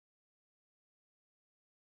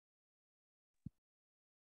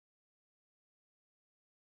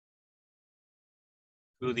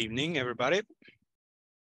Good evening, everybody.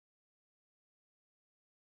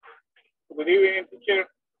 Good evening, teacher.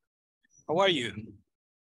 How are you?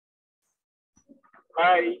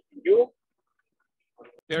 Hi, you?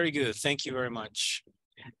 Very good. Thank you very much.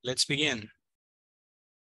 Let's begin.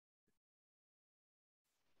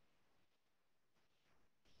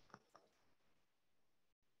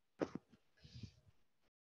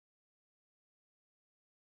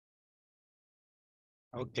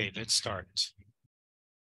 Okay, let's start.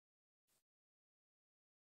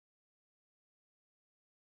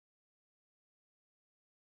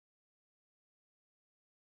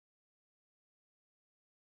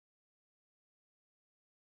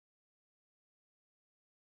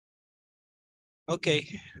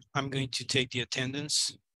 Okay, I'm going to take the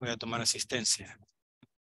attendance. Voy a tomar asistencia.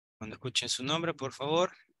 Cuando escuchen su nombre, por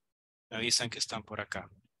favor, me avisan que están por acá.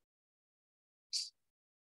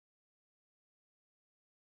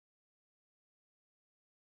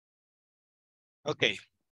 Okay.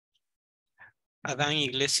 Adán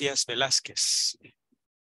Iglesias Velázquez.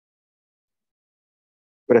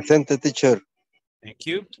 Presente, teacher. Thank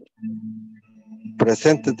you.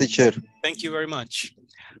 Presente, teacher. Thank you very much.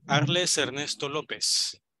 Arles Ernesto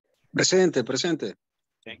López. Presente, presente.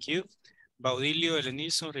 Thank you. Baudilio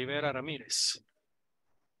Elenilson Rivera Ramírez.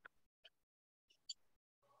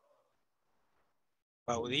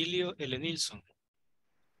 Baudilio Elenilson.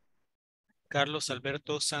 Carlos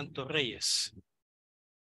Alberto Santos Reyes.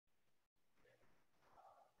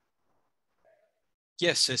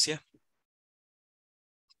 Yes, Cecia.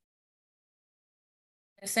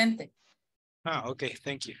 Presente. Okay,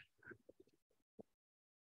 thank you.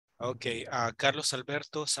 Okay, Carlos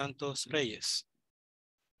Alberto Santos Reyes.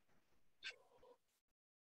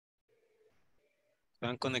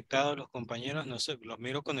 ¿Están conectados los compañeros? No sé, los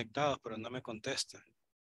miro conectados, pero no me contestan.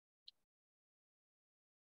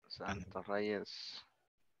 Santos Reyes.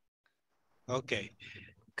 Okay.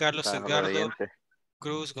 Carlos Está Edgardo radiante.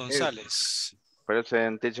 Cruz González.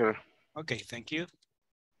 Present, teacher. Okay, thank you.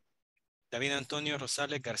 David Antonio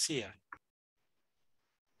Rosales García.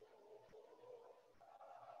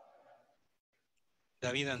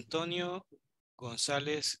 David Antonio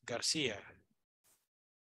González García.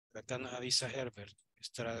 Acá nos avisa Herbert.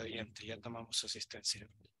 Estará de oyente. Ya tomamos asistencia.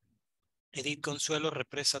 Edith Consuelo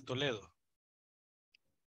Represa Toledo.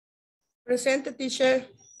 Presente,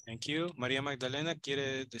 teacher. Thank you. María Magdalena,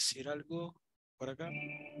 ¿quiere decir algo por acá?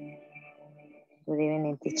 Good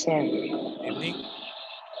evening, teacher. Evening.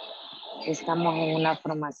 Estamos en una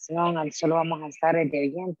formación, solo vamos a estar de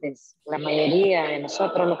oyentes. La mayoría de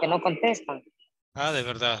nosotros, los que no contestan. De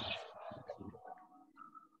verdad.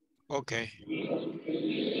 Ok.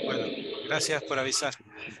 Bueno, gracias por avisar.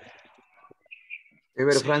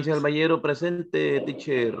 Ever Sí. Francia Alballero, presente,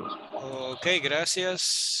 teacher. Ok,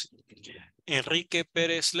 gracias. Enrique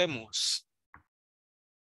Pérez Lemus.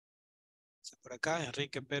 ¿Está por acá?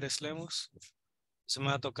 Enrique Pérez Lemus. Se me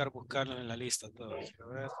va a tocar buscarlo en la lista todavía. A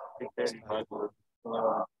ver.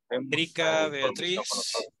 Erika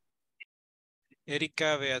Beatriz.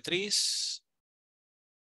 Erika Beatriz.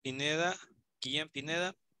 Pineda. Guillén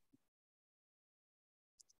Pineda.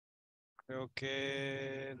 Creo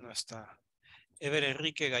que no está. Ever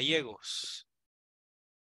Enrique Gallegos.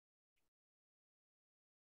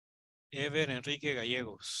 Ever Enrique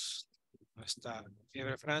Gallegos. No está.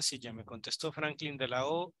 Ever Francis, ya me contestó. Franklin de la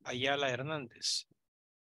O. Ayala Hernández.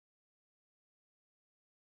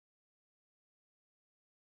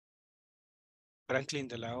 Franklin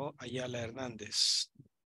de la O. Ayala Hernández.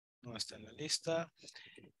 No está en la lista.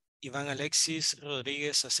 Iván Alexis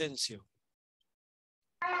Rodríguez Asensio.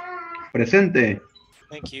 Presente.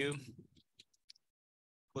 Thank you.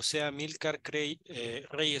 José Amílcar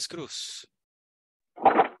Reyes Cruz.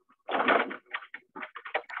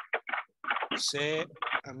 José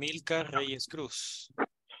Amílcar Reyes Cruz.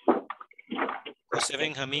 José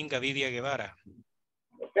Benjamín Gavidia Guevara.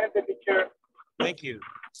 Presente, teacher. Thank you.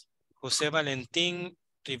 José Valentín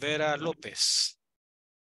Rivera López.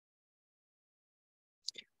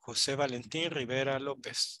 José Valentín Rivera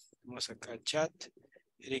López. Vamos acá al chat.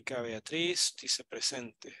 Erika Beatriz dice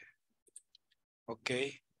presente. Ok.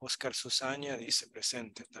 Oscar Susaña dice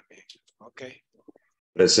presente también. Ok.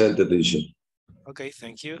 Presente, teacher. Ok,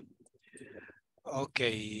 thank you. Ok,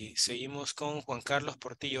 seguimos con Juan Carlos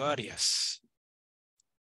Portillo Arias.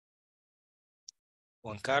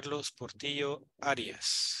 Juan Carlos Portillo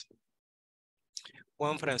Arias.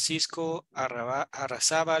 Juan Francisco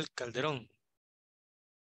Arrazábal Calderón.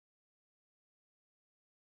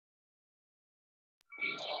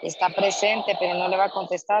 Está presente, pero no le va a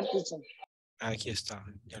contestar, teacher. Aquí está,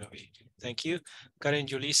 ya lo vi. Thank you. Karen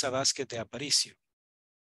Yulisa Vázquez de Aparicio.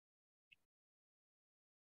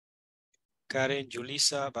 Karen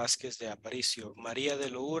Yulisa Vázquez de Aparicio. María de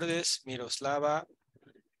Lourdes Miroslava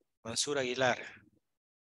Mansur Aguilar.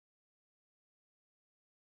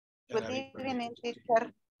 Good evening,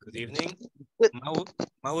 teacher. Good evening.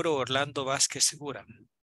 Mauro Orlando Vázquez Segura.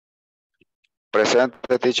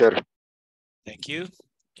 Presente, teacher. Thank you.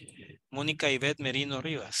 Mónica Ivette Merino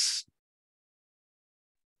Rivas.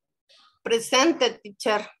 Presente,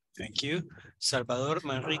 teacher. Thank you. Salvador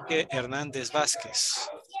Manrique Hernández Vázquez.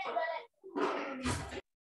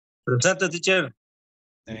 Presente, teacher.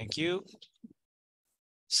 Thank you.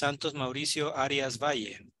 Santos Mauricio Arias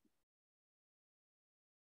Valle.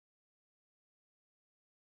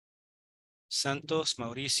 Santos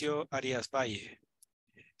Mauricio Arias Valle.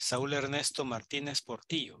 Saúl Ernesto Martínez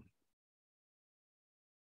Portillo.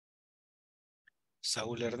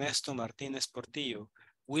 Saúl Ernesto Martínez Portillo.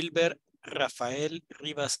 Wilber Rafael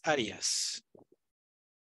Rivas Arias.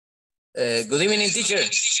 Good evening, teacher.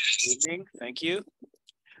 Good evening, thank you.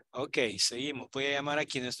 Ok, seguimos. Voy a llamar a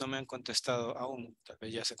quienes no me han contestado aún. Tal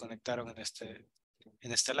vez ya se conectaron en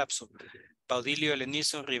este lapso. Paudilio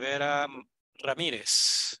Elenizo Rivera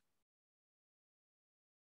Ramírez.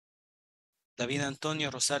 David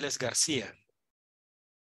Antonio Rosales García.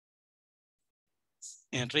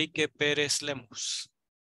 Enrique Pérez Lemus.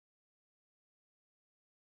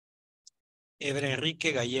 Ebre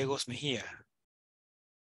Enrique Gallegos Mejía.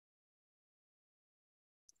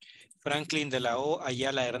 Franklin de la O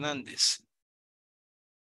Ayala Hernández.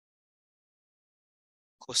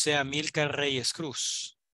 José Amílcar Reyes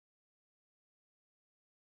Cruz.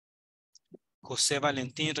 José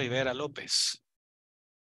Valentín Rivera López.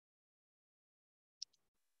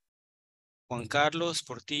 Juan Carlos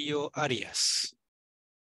Portillo Arias.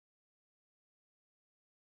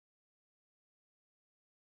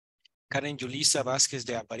 Karen Yulisa Vázquez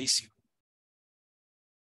de Aparicio.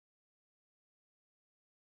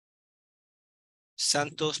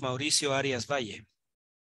 Santos Mauricio Arias Valle.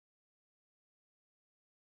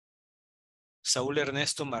 Saúl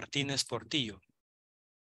Ernesto Martínez Portillo.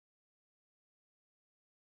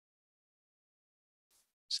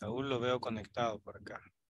 Saúl lo veo conectado por acá.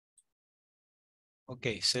 Ok,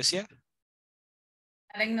 Cecia.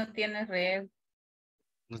 Karen no tiene red.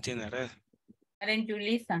 No tiene red. Karen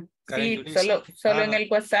Yulisa. Karen Sí, Yulisa. solo en el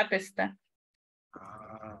WhatsApp está.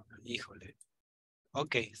 Híjole.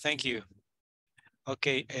 Ok, thank you. Ok,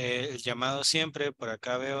 el llamado siempre, por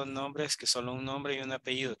acá veo nombres que solo un nombre y un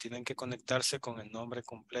apellido. Tienen que conectarse con el nombre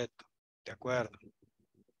completo. ¿De acuerdo?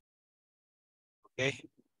 Ok,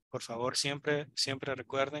 por favor, siempre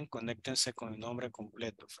recuerden, conéctense con el nombre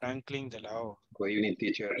completo. Franklin de la O. Good evening,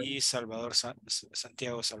 teacher. Y Salvador,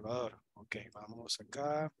 Santiago Salvador. Ok, vamos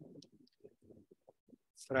acá.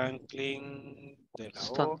 Franklin de la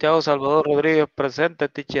O. Santiago Salvador Rodríguez, presente,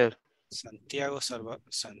 teacher. Santiago.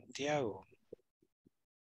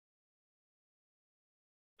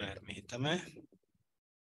 Permítame.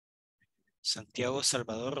 Santiago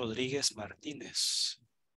Salvador Rodríguez Martínez.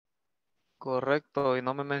 Correcto, y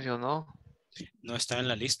no me mencionó. No está en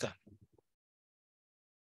la lista.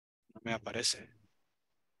 No me aparece.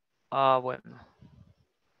 Ah, bueno.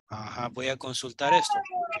 Ajá, voy a consultar esto.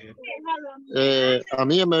 A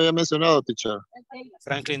mí ya me había mencionado, teacher.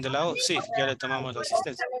 Franklin de la O, sí, ya le tomamos la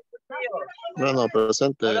asistencia. Bueno,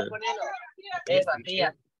 presente. Okay,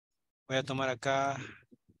 voy a tomar acá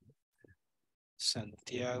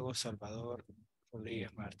Santiago Salvador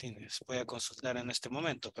Rodríguez Martínez. Voy a consultar en este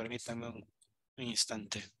momento. Permítanme un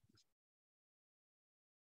instante.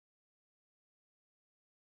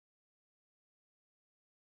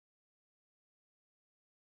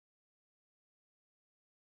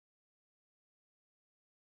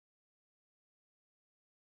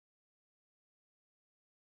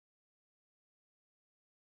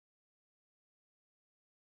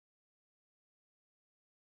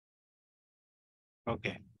 Ok,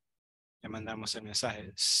 le mandamos el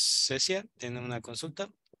mensaje. Cecia, ¿tiene una consulta?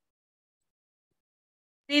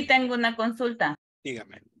 Sí, tengo una consulta.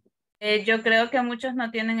 Dígame. Yo creo que muchos no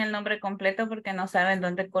tienen el nombre completo porque no saben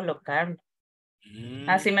dónde colocarlo.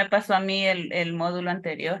 Así me pasó a mí el módulo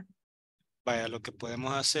anterior. Vaya, lo que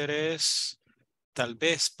podemos hacer es, tal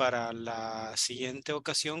vez para la siguiente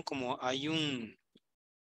ocasión, como hay un,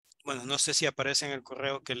 bueno, no sé si aparece en el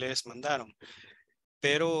correo que les mandaron,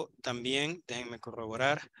 pero también, déjenme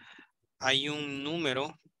corroborar, hay un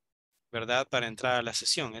número, ¿verdad? Para entrar a la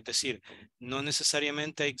sesión. Es decir, no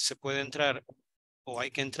necesariamente se puede entrar o hay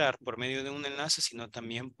que entrar por medio de un enlace, sino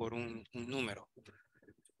también por un número.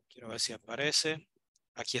 Quiero ver si aparece.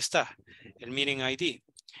 Aquí está, el meeting ID.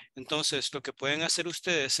 Entonces, lo que pueden hacer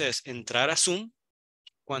ustedes es entrar a Zoom.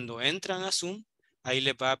 Cuando entran a Zoom, ahí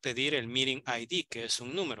les va a pedir el meeting ID, que es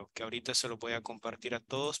un número, que ahorita se lo voy a compartir a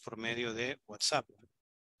todos por medio de WhatsApp.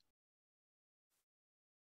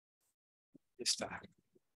 Ahí está.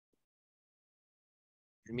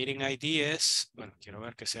 El meeting ID es, bueno, quiero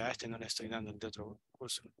ver que sea este, no le estoy dando el de otro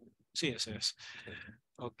curso. Sí, ese es.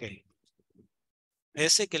 Ok.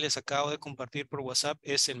 Ese que les acabo de compartir por WhatsApp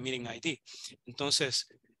es el meeting ID. Entonces,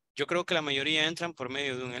 yo creo que la mayoría entran por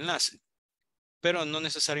medio de un enlace, pero no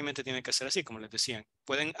necesariamente tiene que ser así, como les decían.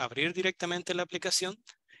 Pueden abrir directamente la aplicación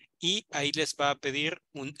y ahí les va a pedir,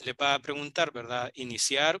 les va a preguntar, ¿verdad?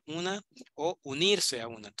 Iniciar una o unirse a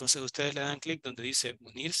una. Entonces ustedes le dan clic donde dice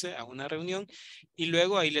unirse a una reunión y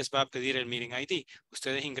luego ahí les va a pedir el meeting ID.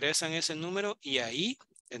 Ustedes ingresan ese número y ahí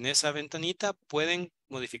en esa ventanita pueden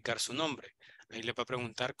modificar su nombre. Ahí les va a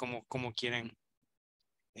preguntar cómo quieren,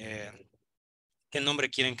 qué nombre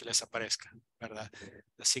quieren que les aparezca, ¿verdad?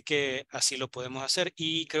 Así que así lo podemos hacer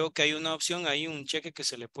y creo que hay una opción ahí, un cheque que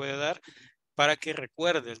se le puede dar para que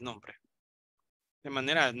recuerde el nombre. De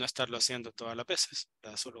manera de no estarlo haciendo todas las veces,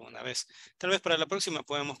 ¿verdad? Solo una vez. Tal vez para la próxima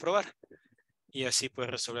podemos probar. Y así pues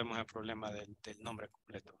resolvemos el problema del nombre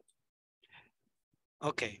completo.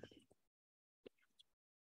 Ok.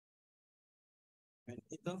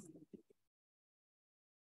 Bendito.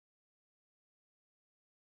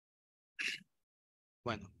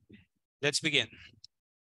 Bueno, let's begin.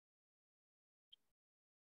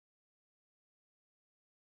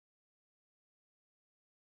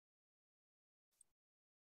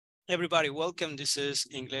 Everybody, welcome. This is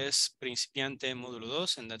Ingles Principiante Módulo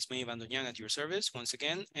 2, and that's me, Doñán, at your service once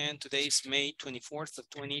again. And today is May 24th of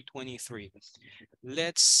 2023.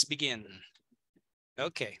 Let's begin.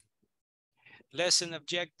 Okay. Lesson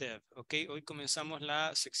objective. Ok, hoy comenzamos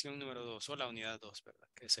la sección número 2 o la unidad 2, ¿verdad?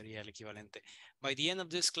 Que sería el equivalente. By the end of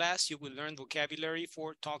this class, you will learn vocabulary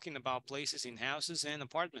for talking about places in houses and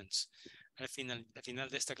apartments. Al final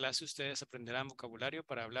de esta clase, ustedes aprenderán vocabulario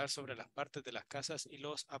para hablar sobre las partes de las casas y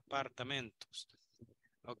los apartamentos.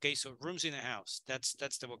 Okay, so rooms in a house. That's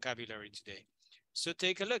the vocabulary today. So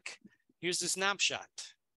take a look. Here's the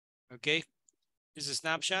snapshot. Okay, here's a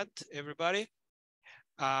snapshot, everybody.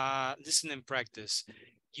 Listen and practice.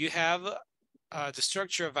 You have the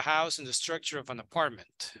structure of a house and the structure of an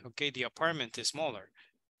apartment. Okay, the apartment is smaller.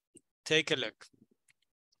 Take a look.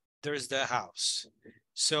 There's the house.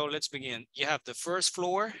 So let's begin. You have the first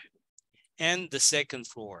floor and the second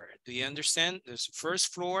floor. Do you understand? There's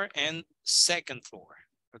first floor and second floor.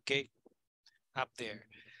 Okay, up there.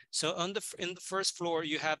 So in the first floor,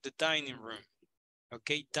 you have the dining room.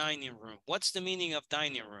 Okay, dining room. What's the meaning of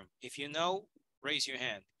dining room? If you know, raise your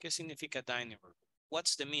hand. ¿Qué significa dining room?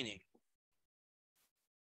 What's the meaning?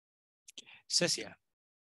 Cecia.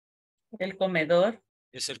 El comedor.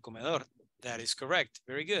 Es el comedor. That is correct.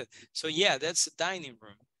 Very good. So yeah, that's the dining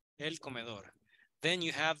room. El comedor. Then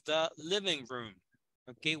you have the living room.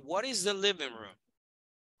 Okay, what is the living room?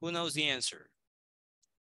 Who knows the answer?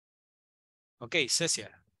 Okay, Cecia.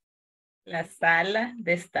 La sala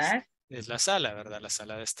de estar. Es la sala, ¿verdad? La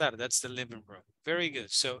sala de estar. That's the living room. Very good.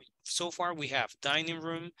 So far we have dining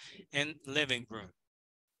room and living room.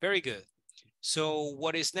 Very good. So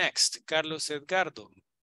what is next? Carlos Edgardo.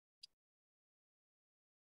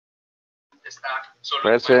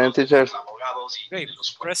 Present, teacher. Great.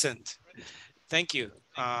 Present. Thank you.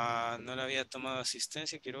 No le había tomado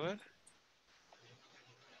asistencia, quiero ver.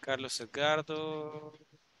 Carlos Edgardo.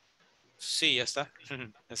 Sí, ya está.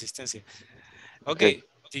 Asistencia. Okay.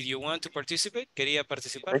 Did you want to participate? ¿Quería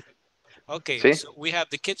participar? Okay. Sí. So we have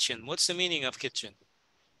the kitchen. What's the meaning of kitchen?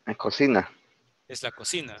 Cocina. Es la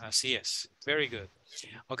cocina. Así es. Very good.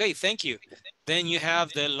 Okay. Thank you. Then you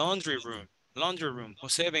have the laundry room. Laundry room.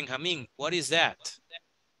 José Benjamín. What is that?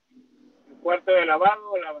 El cuarto de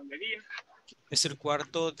lavado o lavandería. Es el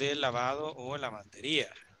cuarto de lavado o lavandería.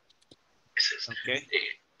 Okay.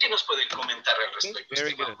 ¿Qué nos pueden comentar al respecto?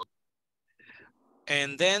 Very good.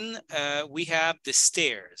 And then we have the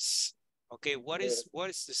stairs. Okay, what is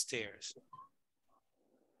the stairs?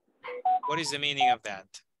 What is the meaning of that?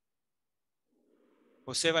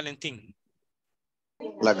 José Valentín.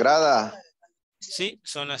 La grada. Sí,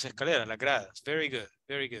 son las escaleras, las gradas. Very good,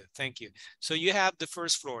 very good. Thank you. So you have the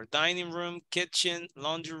first floor, dining room, kitchen,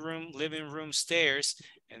 laundry room, living room, stairs,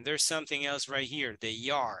 and there's something else right here, the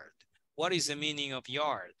yard. What is the meaning of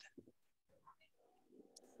yard?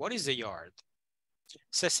 What is the yard?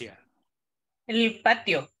 Cecia. El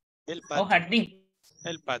patio. El patio. O jardín.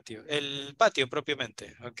 El patio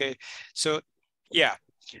propiamente. Okay. So, yeah.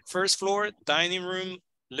 First floor, dining room,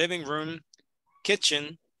 living room,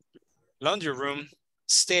 kitchen, laundry room,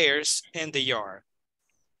 stairs, and the yard.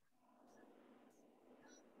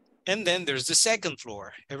 And then there's the second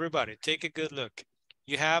floor. Everybody, take a good look.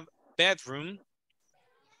 you have bedroom,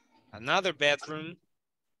 another bedroom,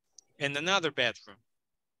 and another bedroom.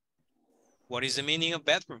 What is the meaning of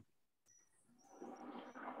bedroom?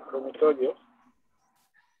 Dormitorio.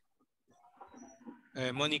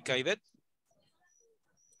 Mónica y Beth.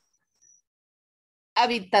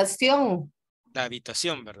 Habitación. La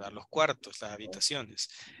habitación, ¿verdad? Los cuartos, las habitaciones.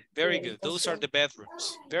 Very good. Those are the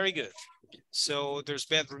bedrooms. Very good. So there's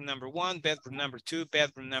bedroom number 1, bedroom number 2,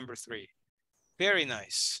 bedroom number 3. Very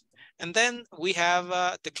nice. And then we have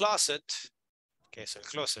the closet. Okay, so el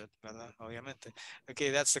closet, ¿verdad? Obviamente.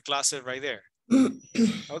 Okay, that's the closet right there.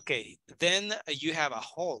 Okay, then you have a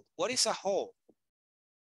hall. What is a hall?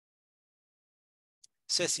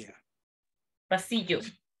 Cecia. Pasillo.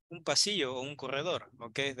 Un pasillo o un corredor.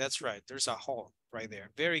 Okay, that's right. There's a hall right there.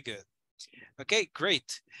 Very good. Okay,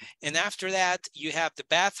 great. And after that, you have the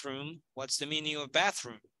bathroom. What's the meaning of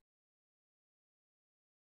bathroom?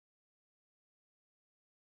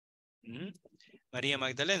 María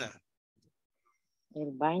Magdalena.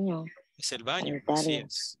 El baño. Es el baño.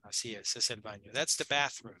 Así es el baño. That's the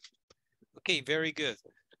bathroom. Okay, very good.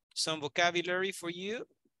 Some vocabulary for you.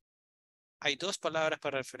 Hay dos palabras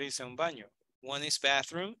para referirse a un baño. One is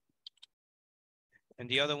bathroom, and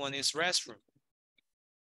the other one is restroom.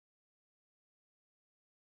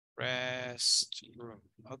 Restroom.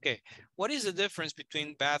 Okay. What is the difference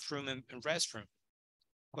between bathroom and restroom?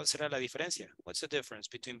 ¿Cuál será la diferencia? What's the difference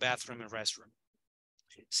between bathroom and restroom?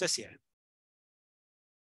 Cecia.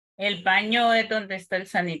 El baño es donde está el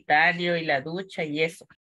sanitario y la ducha y eso.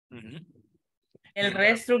 El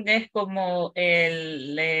restroom es como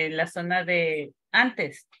la zona de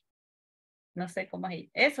antes. No sé cómo es.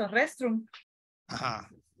 Eso, restroom. Ajá.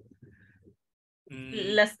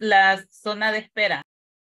 La zona de espera.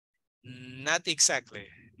 Not exactly.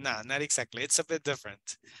 No, not exactly. It's a bit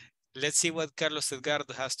different. Let's see what Carlos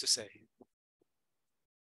Edgardo has to say.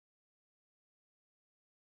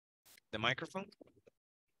 The microphone.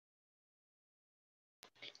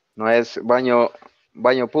 No es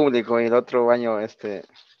baño público y el otro baño,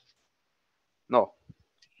 no.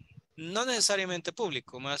 No necesariamente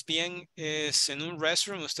público, más bien es en un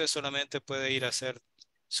restroom usted solamente puede ir a hacer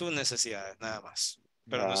sus necesidades, nada más.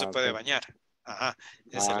 Pero no se puede bañar. Ajá,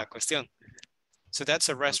 esa es la cuestión. So that's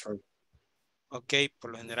a restroom. Okay,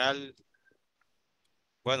 por lo general,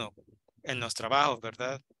 bueno, en los trabajos,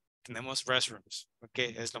 ¿verdad? Tenemos restrooms.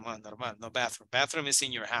 Okay, es lo más normal, no bathroom. Bathroom is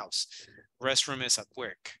in your house. Restroom is at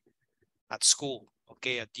work, at school,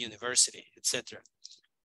 okay, at the university, etc.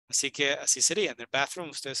 Así que así sería. En el bathroom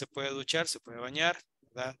usted se puede duchar, se puede bañar,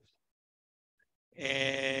 ¿verdad?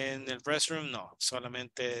 En el restroom, no.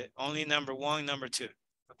 Solamente only number 1, number 2.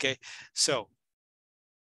 Okay, so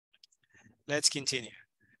let's continue.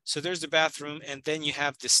 So there's the bathroom, and then you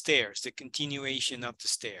have the stairs, the continuation of the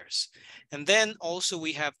stairs. And then also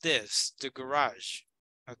we have this, the garage.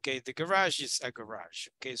 Okay, the garage is a garage.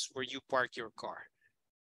 Okay, it's where you park your car.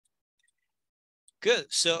 Good.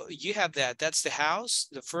 So you have that. That's the house,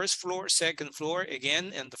 the first floor, second floor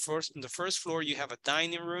again. And the first floor, you have a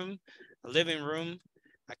dining room, a living room,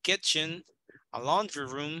 a kitchen, a laundry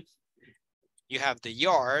room. You have the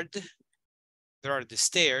yard. There are the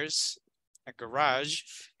stairs, a garage.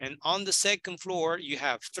 And on the second floor, you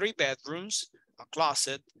have 3 bedrooms, a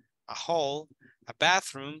closet, a hall, a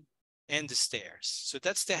bathroom, and the stairs. So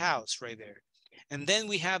that's the house right there. And then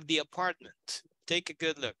we have the apartment. Take a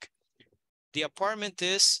good look. The apartment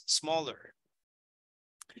is smaller.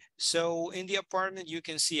 So in the apartment, you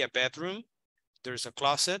can see a bedroom. There's a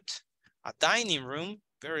closet, a dining room,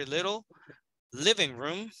 very little, living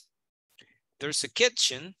room. There's a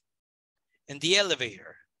kitchen and the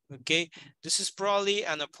elevator. Okay, this is probably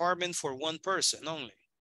an apartment for one person only,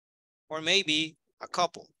 or maybe a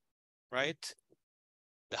couple, right?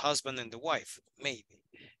 The husband and the wife, maybe.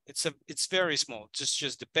 It's very small.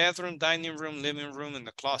 Just the bedroom, dining room, living room, and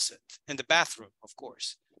the closet, and the bathroom, of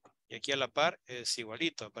course. Y aquí a la par es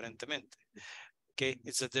igualito, aparentemente. Okay,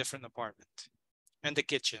 it's a different apartment. And the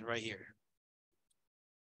kitchen right here.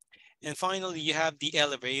 And finally, you have the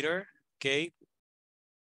elevator, okay,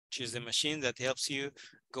 which is the machine that helps you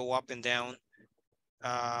go up and down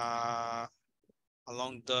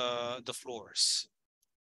along the floors.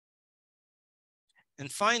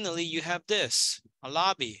 And finally, you have this, a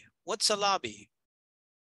lobby. What's a lobby?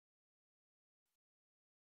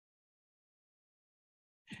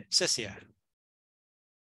 Cecia.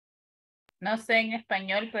 No sé en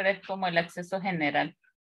español, pero es como el acceso general.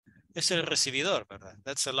 Es el recibidor, ¿verdad?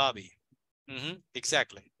 That's a lobby.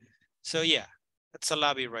 Exactly. So yeah, that's a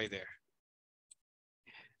lobby right there.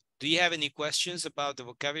 Do you have any questions about the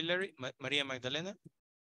vocabulary, Maria Magdalena?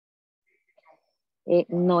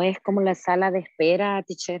 No es como la sala de espera,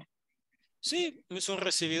 teacher. Sí, es un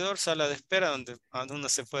recibidor, sala de espera, donde uno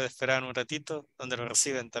se puede esperar un ratito, donde lo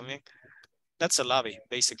reciben también. That's a lobby,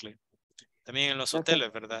 basically. También en los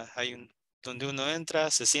hoteles, ¿verdad? Hay donde uno entra,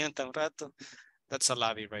 se sienta un rato. That's a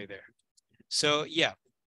lobby right there. So, yeah.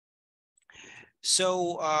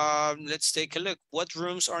 So, let's take a look. What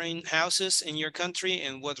rooms are in houses in your country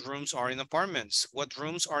and what rooms are in apartments? What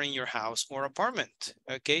rooms are in your house or apartment?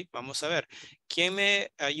 Okay, vamos a ver. ¿Quién me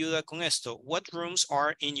ayuda con esto? What rooms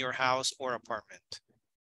are in your house or apartment?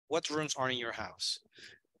 What rooms are in your house?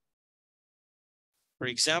 For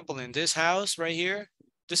example, in this house right here,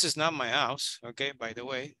 this is not my house, okay, by the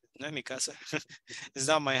way, no es mi casa. It's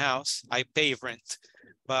not my house. I pay rent,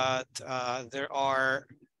 but there are,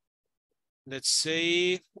 let's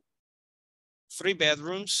say, 3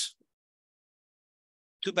 bedrooms,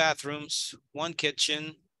 2 bathrooms, 1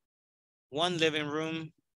 kitchen, 1 living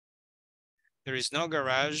room. There is no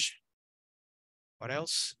garage. What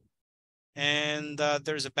else? And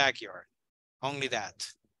there's a backyard. Only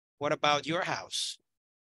that. What about your house?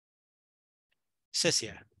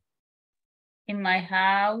 Cecia. In my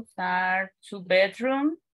house are 2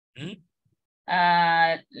 bedrooms,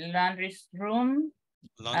 laundry room,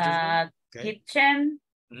 Okay. kitchen,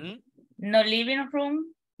 no living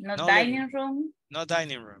room, no dining room. No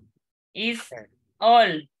dining room. It's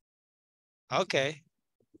all. Okay.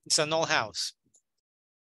 It's an old house.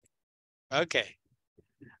 Okay.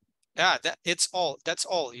 Yeah, it's all. That's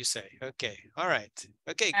all you say. Okay. All right.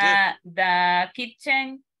 Okay, good. The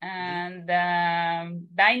kitchen and the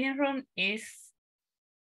dining room is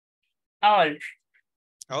all.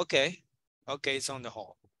 Okay. Okay, it's on the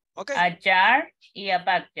hall. Okay. A jar y a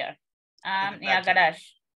backyard. Y a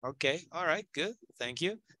garage. Okay. All right. Good. Thank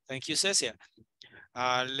you. Thank you, Cecia.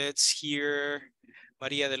 Let's hear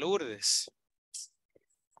María de Lourdes.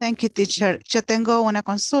 Thank you, teacher. Yo tengo una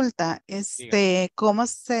consulta.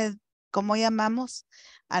 ¿Cómo llamamos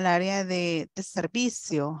al área de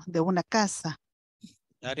servicio de una casa?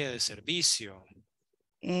 Área de servicio.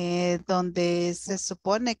 Donde se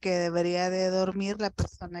supone que debería de dormir la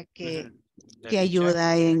persona que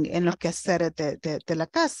ayuda en los quehaceres de la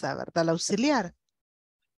casa, ¿verdad? La auxiliar.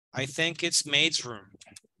 I think it's maid's room.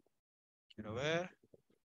 Quiero ver.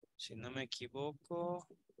 Si no me equivoco.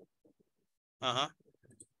 Ajá.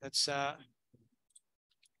 That's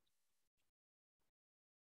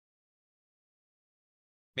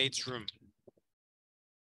maid's room.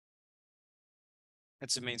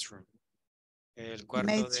 That's a maid's room. El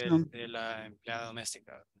cuarto de la empleada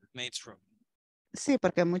doméstica. Maid's room. Sí,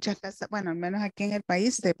 porque muchas casas, bueno, al menos aquí en el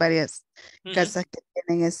país hay varias casas que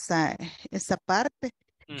tienen esa parte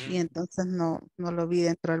y entonces no lo vi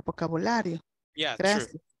dentro del vocabulario. Yeah, Gracias.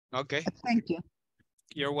 true. Okay. Thank you.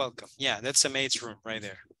 You're welcome. Yeah, that's a maid's room right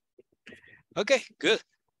there. Okay, good.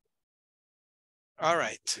 All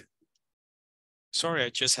right. Sorry, I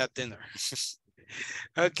just had dinner.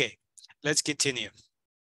 Okay, let's continue.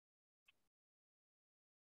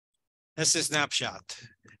 That's a snapshot.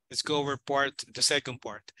 Let's go over the second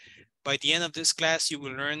part. By the end of this class, you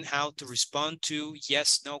will learn how to respond to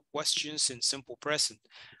yes/no questions in simple present.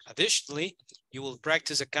 Additionally, you will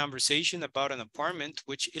practice a conversation about an apartment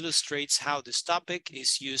which illustrates how this topic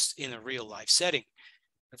is used in a real-life setting.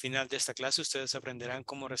 Al final de esta clase, ustedes aprenderán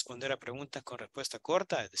cómo responder a preguntas con respuesta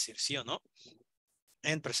corta, es decir, sí o no,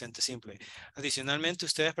 en presente simple. Adicionalmente,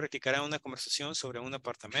 ustedes practicarán una conversación sobre un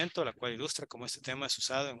apartamento, la cual ilustra cómo este tema es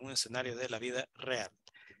usado en un escenario de la vida real.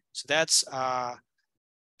 So that's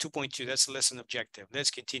 2.2, that's the lesson objective. Let's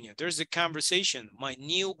continue. There's the conversation, my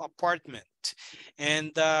new apartment.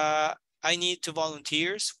 And I need 2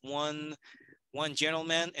 volunteers, one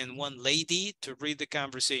gentleman and 1 lady to read the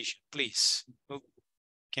conversation, please. Who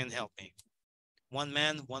can help me? 1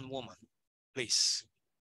 man, 1 woman, please.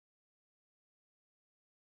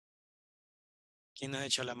 ¿Quién nos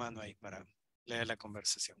echa la mano ahí para leer la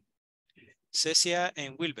conversación? Cecia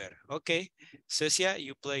and Wilber. Okay. Cecia,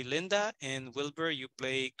 you play Linda, and Wilber, you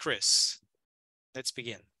play Chris. Let's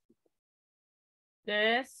begin.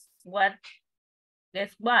 Guess what?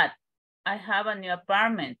 I have a new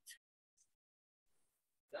apartment.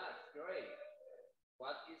 That's great.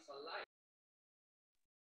 What is it like?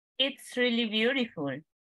 It's really beautiful.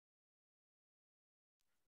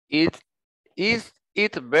 Is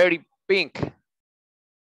it very pink?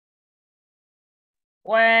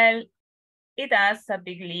 Well, it has a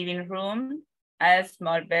big living room, a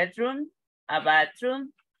small bedroom, a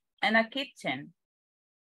bathroom, and a kitchen.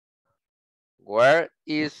 Where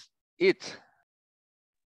is it?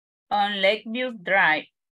 On Lakeview Drive.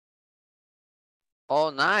 Oh,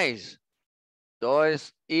 nice.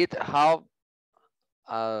 Does it have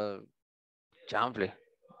a Chample.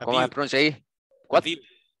 A ¿Cómo se view. pronuncia ahí? A What? view.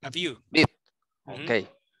 A view. Bit. Mhm. Okay.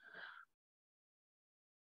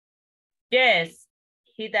 Yes,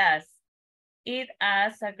 he does. It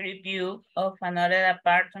has a great view of another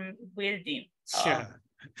apartment building. Yeah.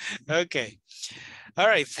 Okay. All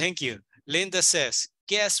right. Thank you. Linda says,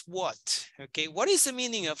 guess what? Okay. What is the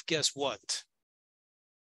meaning of guess what?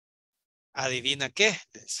 Adivina qué.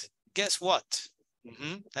 Guess what?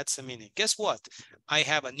 That's the meaning. Guess what? I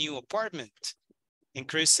have a new apartment. And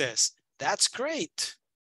Chris says, that's great.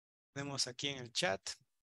 Vemos aquí en el chat.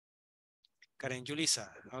 Karen Yulisa.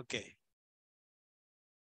 Okay.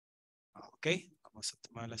 Ok, vamos a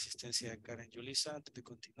tomar la asistencia de Karen Yulisa antes de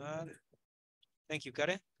continuar. Thank you,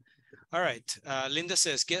 Karen. All right, Linda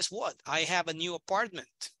says, guess what? I have a new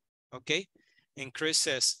apartment. Okay, and Chris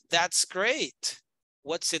says, that's great.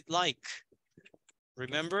 What's it like?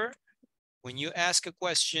 Remember, when you ask a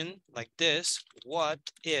question like this, what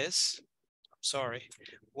is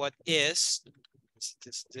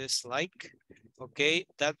this like? Okay,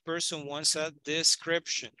 that person wants a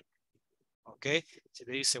description. Okay, si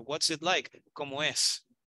le dice, what's it like? ¿Cómo es?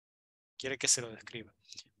 Quiere que se lo describa.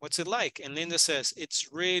 What's it like? And Linda says, it's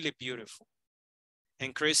really beautiful.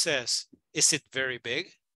 And Chris says, is it very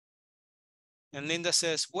big? And Linda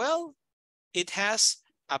says, well, it has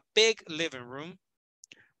a big living room,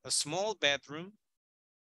 a small bedroom,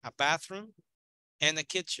 a bathroom, and a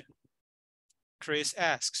kitchen. Chris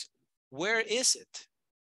asks, where is it?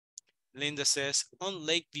 Linda says, on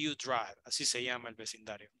Lakeview Drive. Así se llama el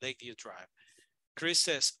vecindario, Lakeview Drive. Chris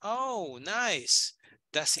says, oh, nice.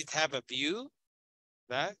 Does it have a view?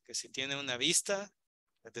 ¿Verdad? Que si tiene una vista,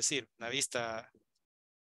 es decir, una vista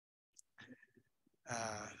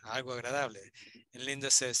algo agradable. And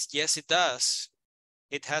Linda says, yes, it does.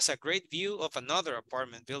 It has a great view of another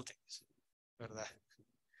apartment building. ¿Verdad?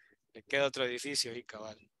 Le queda otro edificio ahí,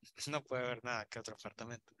 cabal. No puede ver nada que otro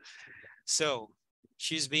apartamento. So,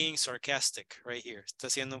 she's being sarcastic right here. Está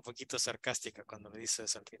siendo un poquito sarcástica cuando le dice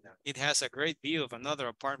eso al final. It has a great view of another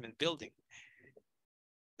apartment building.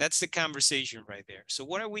 That's the conversation right there. So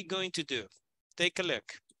what are we going to do? Take a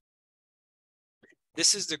look.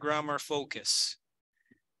 This is the grammar focus.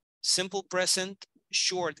 Simple present,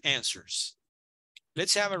 short answers.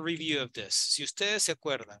 Let's have a review of this. Si ustedes se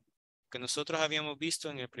acuerdan que nosotros habíamos visto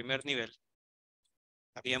en el primer nivel,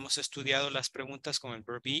 habíamos estudiado las preguntas con el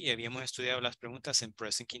verb be y habíamos estudiado las preguntas en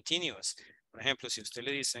present continuous. Por ejemplo, si usted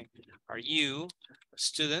le dicen, are you a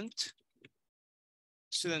student?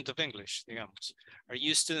 Student of English, digamos. Are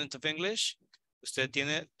you a student of English? Usted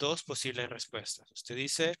tiene dos posibles respuestas. Usted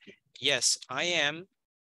dice, yes, I am,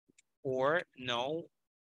 or no,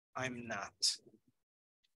 I'm not.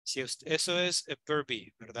 Si usted, eso es el verb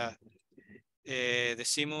be, ¿verdad?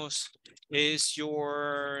 Decimos, is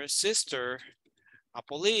your sister a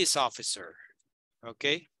police officer?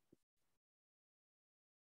 ¿Ok?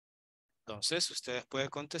 Entonces, ustedes pueden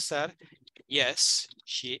contestar, yes,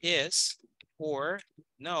 she is, or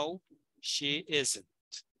no, she isn't.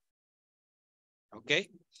 ¿Ok?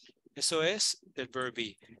 Eso es el verb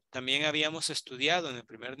be. También habíamos estudiado en el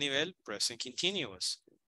primer nivel present continuous.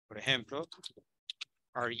 Por ejemplo,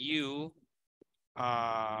 are you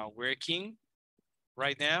working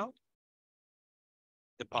right now?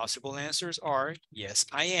 The possible answers are, yes,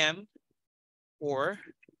 I am, or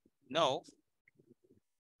no,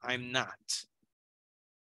 I'm not.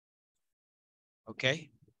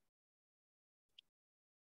 ¿Ok?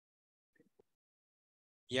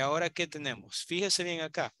 Y ahora, ¿qué tenemos? Fíjese bien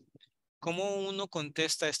acá. ¿Cómo uno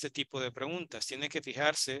contesta este tipo de preguntas? Tiene que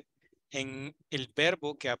fijarse en el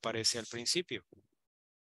verbo que aparece al principio.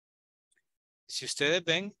 Si ustedes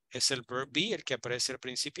ven, es el verb be el que aparece al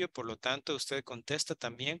principio, por lo tanto, usted contesta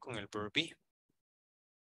también con el verb be.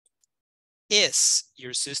 Is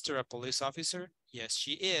your sister a police officer? Yes,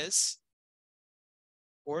 she is.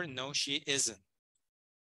 Or no, she isn't.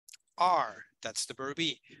 Are, that's the verb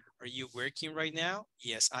be. Are you working right now?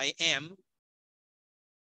 Yes, I am.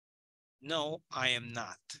 No, I am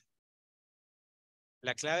not.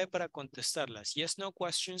 La clave para contestar las yes, no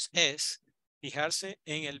questions es fijarse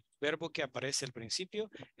en el verbo que aparece al principio.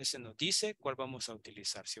 Ese nos dice cuál vamos a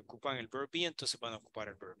utilizar. Si ocupan el verb be, entonces van a ocupar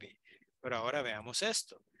el verb be. Pero ahora veamos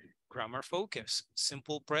esto. Grammar focus.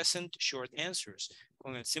 Simple present, short answers.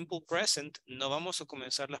 Con el simple present no vamos a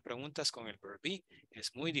comenzar las preguntas con el verb be.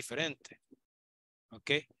 Es muy diferente.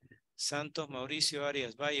 ¿Ok? Santos Mauricio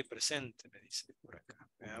Arias Valle presente, me dice por acá.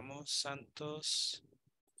 Veamos, Santos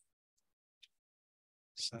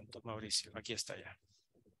Mauricio, aquí está ya.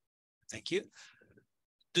 Thank you.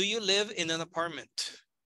 Do you live in an apartment?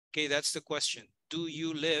 Okay, that's the question. Do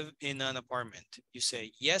you live in an apartment? You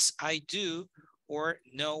say, yes, I do, or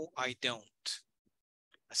no, I don't.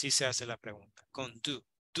 Así se hace la pregunta. Con do.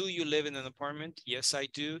 Do you live in an apartment? Yes, I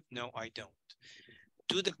do. No, I don't.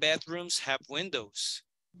 Do the bedrooms have windows?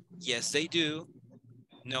 Yes, they do.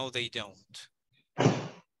 No, they don't.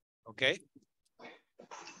 Okay.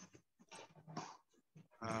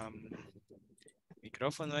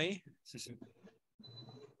 Micrófono ahí.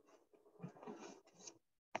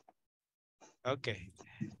 Okay.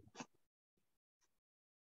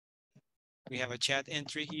 We have a chat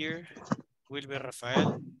entry here. Wilber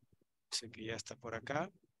Rafael. Dice que ya está por acá.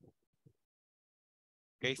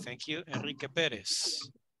 Okay, thank you. Enrique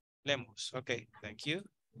Pérez. Lemos. Okay, thank you.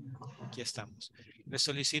 Aquí estamos. Les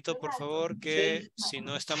solicito por favor que si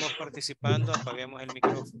no estamos participando apaguemos el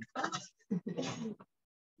micrófono.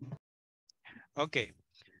 Okay,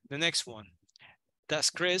 the next one. Does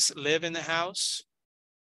Chris live in a house?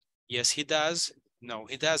 Yes, he does. No,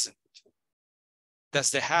 he doesn't.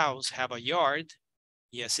 Does the house have a yard?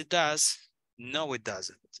 Yes, it does. No, it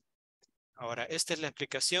doesn't. Ahora, esta es la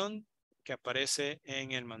explicación que aparece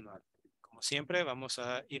en el manual. Como siempre, vamos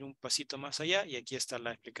a ir un pasito más allá y aquí está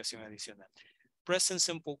la explicación adicional. Present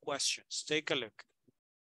simple questions. Take a look.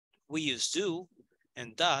 We use do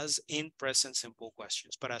and does in present simple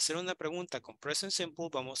questions. Para hacer una pregunta con present simple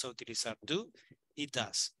vamos a utilizar do y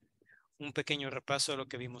does. Un pequeño repaso de lo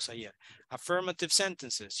que vimos ayer. Affirmative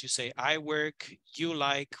sentences. You say, I work, you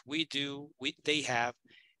like, we do, they have,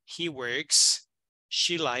 he works,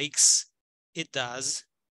 she likes, it does,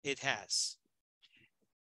 it has.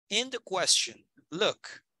 In the question,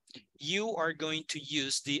 look, you are going to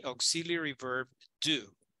use the auxiliary verb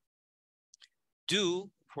do.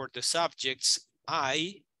 Do for the subjects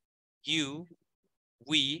I, you,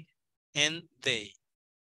 we, and they.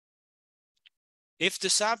 If the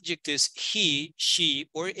subject is he, she,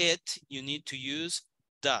 or it, you need to use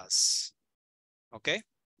does. Okay?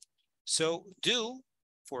 So do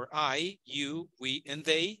for I, you, we, and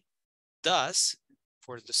they. Does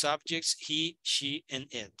for the subjects he, she, and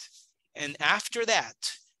it. And after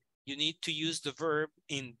that, you need to use the verb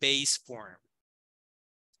in base form.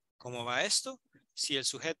 ¿Cómo va esto? Si el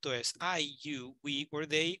sujeto es I, you, we, or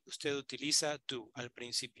they, usted utiliza do al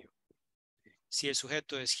principio. Si el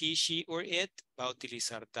sujeto es he, she, or it, va a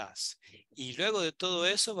utilizar does. Y luego de todo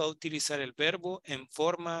eso va a utilizar el verbo en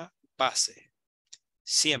forma base.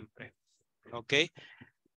 Siempre. ¿Ok?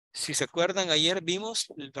 Si se acuerdan, ayer vimos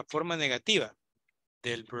la forma negativa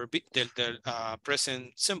del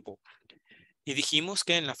present simple. Y dijimos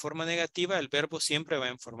que en la forma negativa el verbo siempre va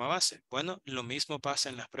en forma base. Bueno, lo mismo pasa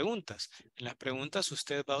en las preguntas. En las preguntas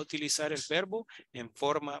usted va a utilizar el verbo en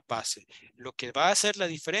forma base. Lo que va a hacer la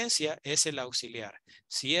diferencia es el auxiliar.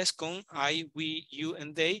 Si es con I, we, you,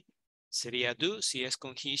 and they, sería do. Si es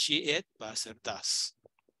con he, she, it, va a ser does.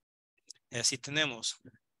 Y así tenemos,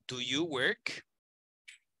 do you work?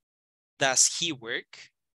 Does he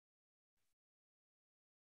work?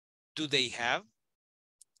 Do they have?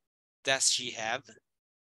 Does she have?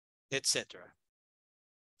 Etc.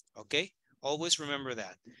 Okay? Always remember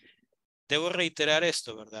that. Debo reiterar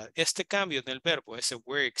esto, ¿verdad? Este cambio del verbo, ese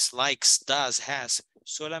works, likes, does, has,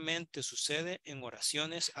 solamente sucede en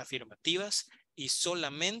oraciones afirmativas y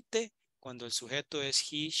solamente cuando el sujeto es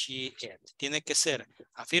he, she, it. Tiene que ser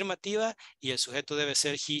afirmativa y el sujeto debe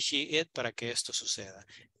ser he, she, it para que esto suceda.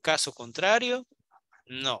 Caso contrario,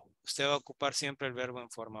 no. Usted va a ocupar siempre el verbo en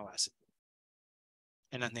forma base.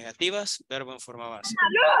 En las negativas, verbo en forma base.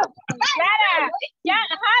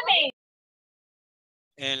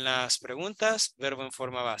 En las preguntas, verbo en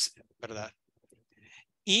forma base, ¿verdad?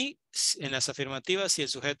 Y en las afirmativas, si el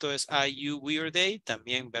sujeto es I, you, we, or they,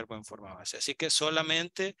 también verbo en forma base. Así que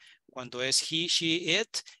solamente cuando es he, she,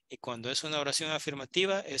 it, y cuando es una oración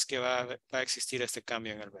afirmativa, es que va a existir este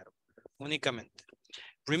cambio en el verbo. Únicamente.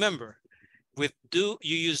 Remember, with do,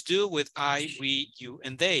 you use do with I, we, you,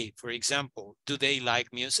 and they. For example, do they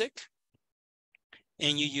like music?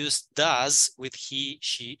 And you use does with he,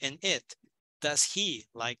 she, and it. Does he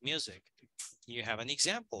like music? You have an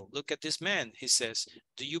example. Look at this man. He says,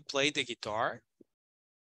 do you play the guitar?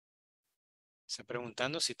 Está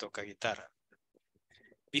preguntando si toca guitarra.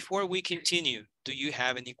 Before we continue, do you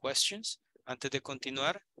have any questions? Antes de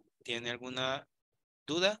continuar, ¿tiene alguna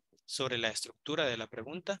duda sobre la estructura de la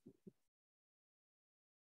pregunta?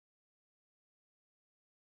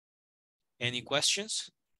 Any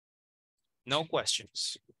questions? No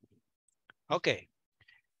questions. Okay.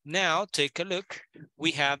 Now take a look.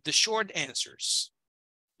 We have the short answers.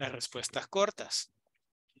 Las respuestas cortas.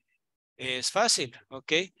 Es fácil,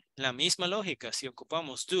 ¿ok? La misma lógica. Si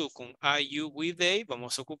ocupamos do con I, you, we, they,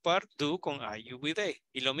 vamos a ocupar do con I, you, we, they.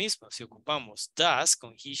 Y lo mismo, si ocupamos does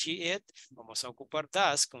con he, she, it, vamos a ocupar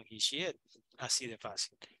does con he, she, it. Así de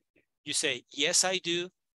fácil. You say, yes, I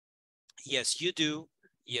do. Yes, you do.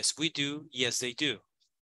 Yes, we do. Yes, they do.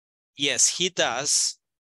 Yes, he does.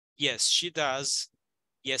 Yes, she does.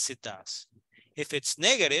 Yes, it does. If it's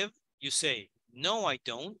negative, you say, no, I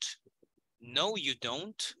don't. No, you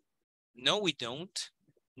don't. No, we don't.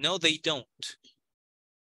 No, they don't.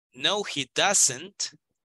 No, he doesn't.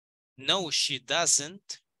 No, she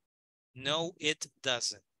doesn't. No, it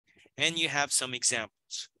doesn't. And you have some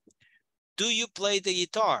examples. Do you play the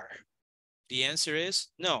guitar? The answer is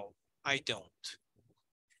no, I don't.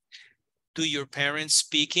 Do your parents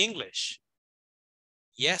speak English?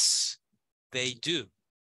 Yes, they do.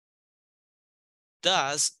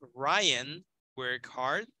 Does Ryan work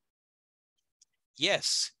hard?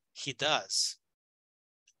 Yes, he does.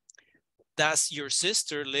 Does your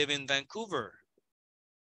sister live in Vancouver?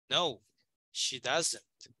 No, she doesn't.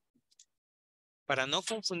 Para no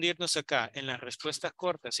confundirnos acá en las respuestas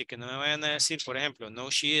cortas y que no me vayan a decir, por ejemplo,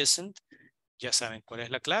 no, she isn't, ya saben cuál es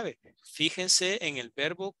la clave. Fíjense en el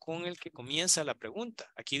verbo con el que comienza la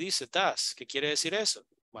pregunta. Aquí dice does. ¿Qué quiere decir eso?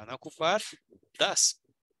 Van a ocupar does.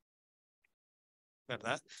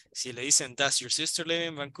 ¿Verdad? Si le dicen, does your sister live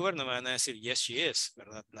in Vancouver? No me van a decir, yes, she is,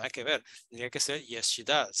 ¿verdad? Nada que ver. Tendría que ser, yes, she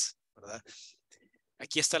does, ¿verdad?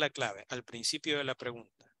 Aquí está la clave, al principio de la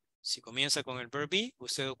pregunta. Si comienza con el verb be,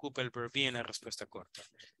 usted ocupa el verb be en la respuesta corta.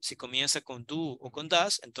 Si comienza con do o con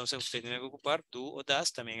does, entonces usted tiene que ocupar do o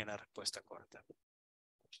does también en la respuesta corta.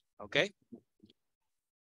 ¿Ok?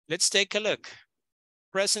 Let's take a look.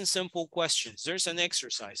 Present simple questions. There's an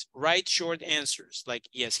exercise. Write short answers like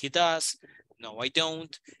yes, he does, no, I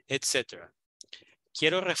don't, etc.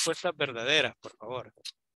 Quiero respuestas verdaderas, por favor.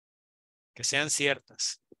 Que sean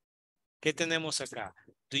ciertas. ¿Qué tenemos acá?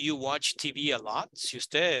 Do you watch TV a lot? Si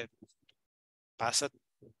usted pasa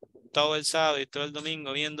todo el sábado y todo el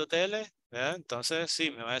domingo viendo tele, ¿verdad? Entonces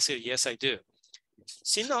sí, me va a decir yes, I do.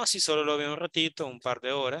 Si no, si solo lo veo un ratito, un par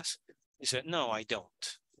de horas, dice no, I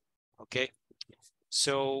don't. Okay.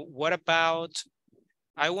 So what about,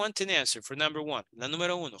 I want an answer for number one. La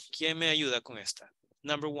número uno, ¿quién me ayuda con esta?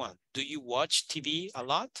 Number one, do you watch TV a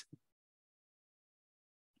lot?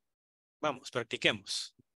 Vamos,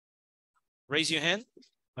 practiquemos. Raise your hand.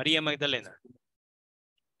 María Magdalena.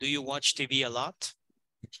 Do you watch TV a lot?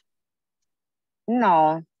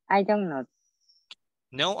 No, I don't know.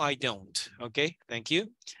 No, I don't. Okay, thank you.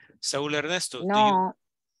 Saúl Ernesto. No,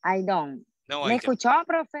 I don't. No, ¿Me I don't. escuchó,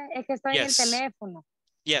 profe? Es que estoy en el Yes. teléfono.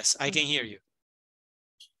 Yes, I can hear you.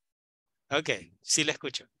 Okay, sí le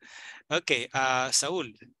escucho. Okay,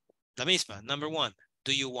 Saúl, la misma. Number one,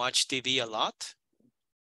 do you watch TV a lot?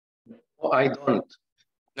 No, I don't.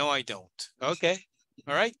 No, I don't. Okay,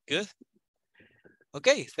 all right, good.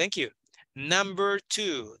 Okay, thank you. Number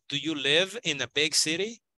two, do you live in a big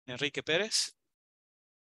city? Enrique Pérez.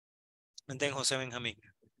 And then José Benjamín.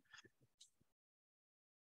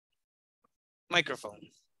 Microphone.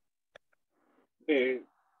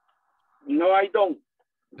 No, I don't.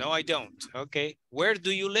 No, I don't. Okay, where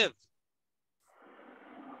do you live?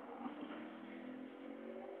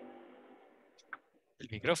 El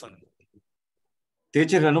micrófono.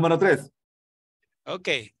 Teacher, la número 3. Ok,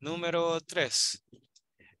 número 3.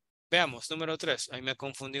 Veamos, número 3. Ahí me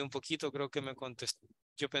confundí un poquito, creo que me contestó.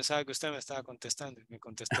 Yo pensaba que usted me estaba contestando. Me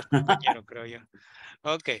contestó el compañero, creo yo.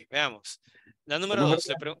 Ok, veamos. La número 2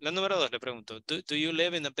 le pregunto. Do you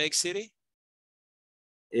live in a big city?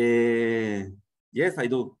 Yes, I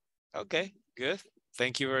do. Okay, good.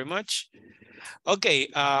 Thank you very much. Okay,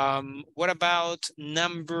 what about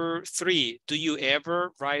number 3? Do you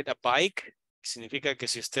ever ride a bike? Significa que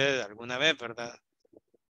si usted alguna vez, ¿verdad?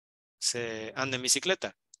 Se anda en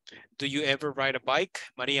bicicleta. Do you ever ride a bike?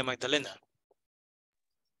 María Magdalena.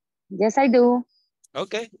 Yes, I do.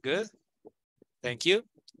 Okay, good. Thank you.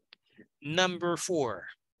 Number 4.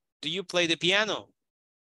 Do you play the piano?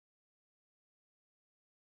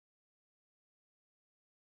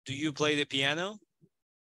 Do you play the piano?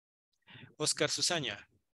 Oscar Susana.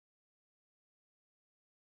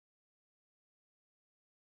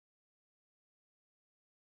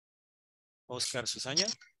 Oscar Susana?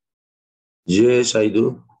 Yes, I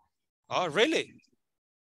do. Oh, really?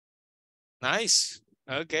 Nice.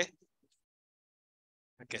 Okay.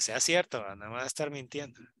 Que sea cierto, no van a estar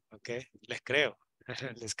mintiendo. Okay, les creo.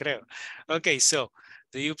 Les creo. Okay, so,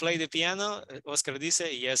 do you play the piano? Oscar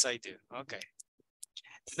dice, yes, I do. Okay.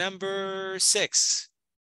 Number 6.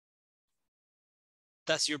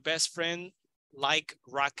 Does your best friend like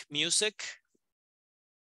rock music?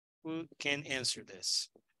 Who can answer this?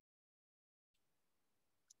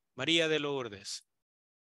 María de Lourdes.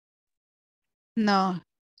 No,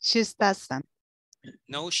 she doesn't.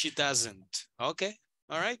 No, she doesn't. Okay.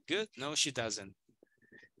 All right, good. No, she doesn't.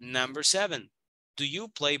 Number 7. Do you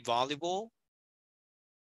play volleyball?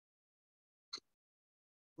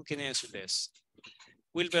 Who can answer this?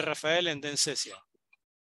 Wilber, Rafael, and then Cecia.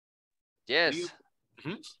 Yes,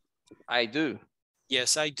 I do.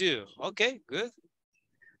 Yes, I do. Okay, good.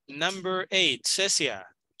 Number 8, Cecia,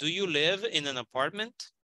 do you live in an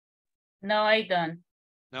apartment? No, I don't.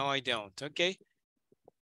 No, I don't. Okay.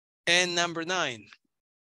 And number 9,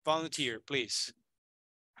 volunteer, please.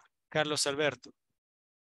 Carlos Alberto.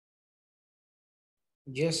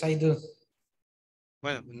 Yes, I do.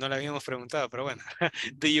 Bueno, no le habíamos preguntado, pero bueno.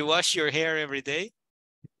 Do you wash your hair every day?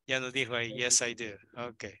 Ya nos dijo ahí, yes, I do.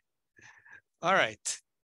 Okay. All right.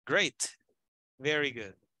 Great. Very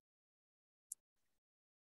good.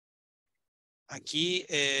 Aquí,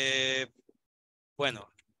 bueno,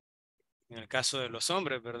 en el caso de los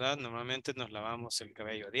hombres, ¿verdad? Normalmente nos lavamos el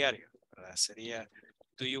cabello a diario, ¿verdad? Sería,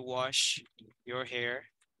 do you wash your hair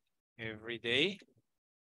every day?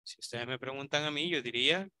 Si ustedes me preguntan a mí, yo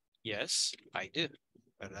diría, yes, I do,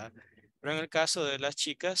 ¿verdad? Pero en el caso de las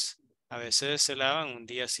chicas, a veces se lavan un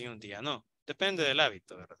día sí, un día no. Depende del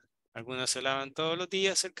hábito, ¿verdad? Algunas se lavan todos los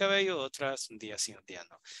días el cabello, otras un día sí, un día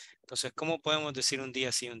no. Entonces, ¿cómo podemos decir un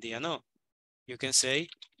día sí, un día no? You can say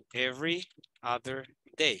every other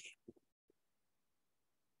day.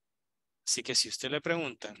 Así que si usted le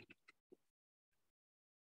preguntan,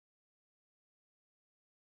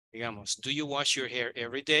 digamos, do you wash your hair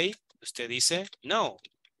every day? Usted dice, no,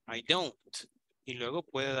 I don't. Y luego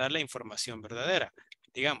puede dar la información verdadera.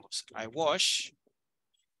 Digamos, I wash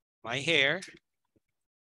my hair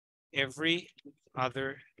every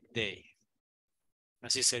other day.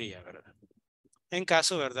 Así sería, ¿verdad? En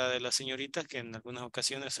caso, ¿verdad? De las señoritas que en algunas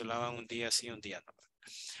ocasiones se lavan un día sí, un día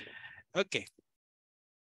no. Ok.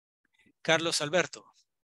 Carlos Alberto.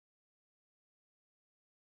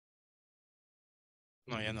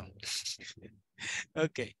 No, ya no.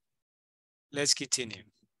 Ok. Let's continue.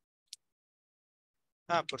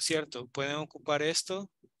 Ah, por cierto, pueden ocupar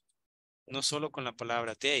esto no solo con la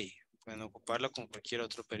palabra day, pueden ocuparlo con cualquier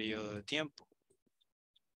otro periodo de tiempo.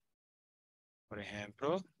 Por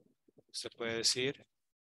ejemplo, se puede decir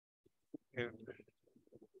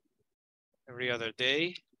every other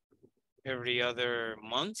day, every other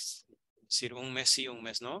month, es decir, un mes sí, un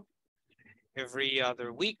mes no. Every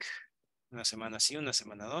other week, una semana sí, una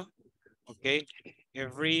semana no. Ok,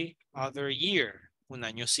 every other year, un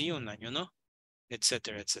año sí, un año no,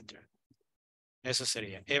 etcétera, etcétera. Eso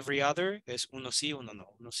sería. Every other es uno sí, uno no,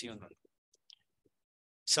 uno sí, uno no.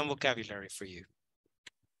 Some vocabulary for you.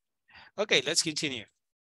 Okay, let's continue.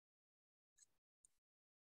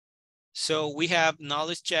 So we have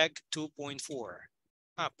knowledge check 2.4.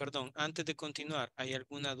 Ah, perdón, antes de continuar, ¿hay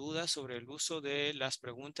alguna duda sobre el uso de las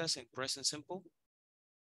preguntas en present simple?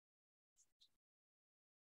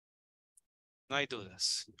 No hay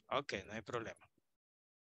dudas. Ok, no hay problema.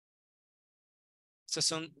 Estas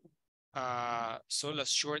son las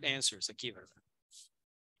short answers aquí, ¿verdad?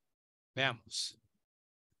 Veamos.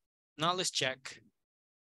 Knowledge check.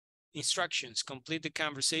 Instructions. Complete the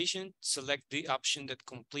conversation. Select the option that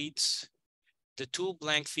completes the 2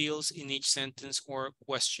 blank fields in each sentence or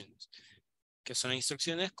question. Que son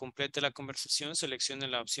instrucciones. Complete la conversación. Seleccione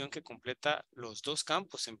la opción que completa los 2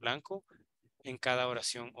 campos en blanco en cada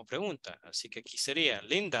oración o pregunta. Así que aquí sería,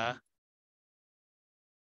 Linda,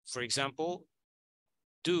 for example,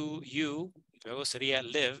 do you, luego sería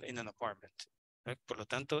live in an apartment. Por lo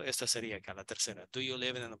tanto, esta sería acá la tercera. Do you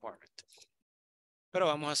live in an apartment? Pero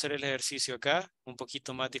vamos a hacer el ejercicio acá, un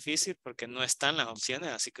poquito más difícil porque no están las opciones,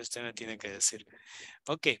 así que usted me tiene que decir.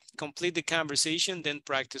 Ok, complete the conversation, then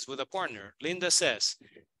practice with a partner. Linda says,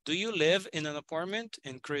 do you live in an apartment?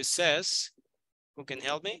 And Chris says, who can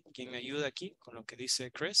help me? ¿Quién me ayuda aquí con lo que dice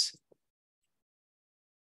Chris?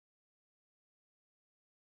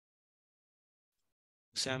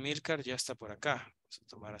 O sea, Milcar ya está por acá. Vamos a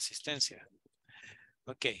tomar asistencia.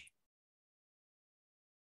 Ok.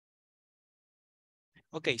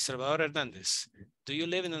 Ok, Salvador Hernández. Do you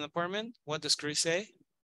live in an apartment? What does Chris say?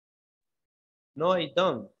 No, I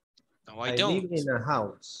don't. No, I I don't. live in a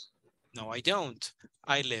house. No, I don't.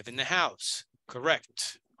 I live in a house.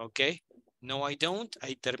 Correct. Ok. No, I don't.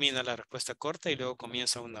 Ahí termina la respuesta corta y luego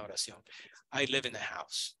comienza una oración. I live in a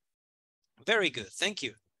house. Very good. Thank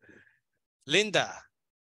you. Linda,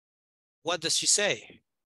 what does she say?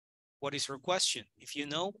 What is her question? If you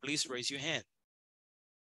know, please raise your hand.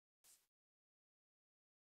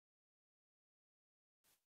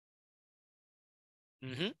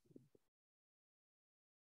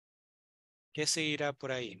 ¿Qué se irá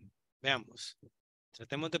por ahí? Veamos.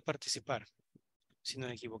 Tratemos de participar. Si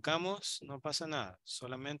nos equivocamos, no pasa nada.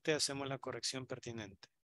 Solamente hacemos la corrección pertinente.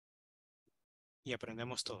 Y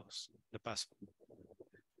aprendemos todos, de paso.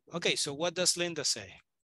 Okay, so what does Linda say?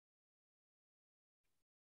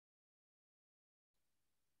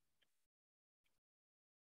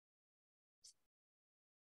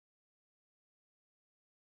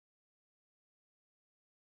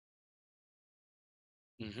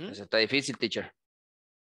 Eso está difícil, teacher.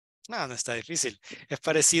 No, no está difícil. Es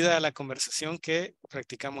parecida a la conversación que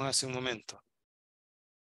practicamos hace un momento.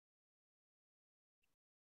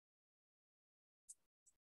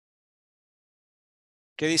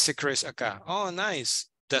 ¿Qué dice Chris acá? Oh,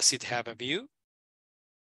 nice. Does it have a view?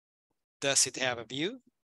 Does it have a view?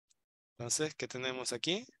 Entonces, ¿qué tenemos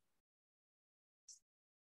aquí?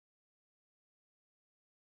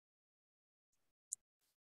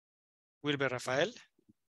 Wilber Rafael.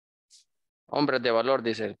 Hombres de valor,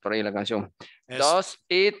 dice por ahí la canción. Eso. Does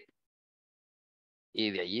it.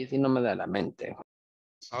 Y de allí sí no me da la mente.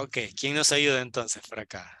 Ok, ¿quién nos ayuda entonces por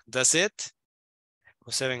acá? Does it?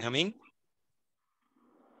 José Benjamín.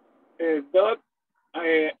 Dot,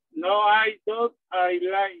 no, I don't, I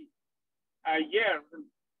like ayer.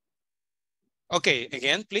 Okay,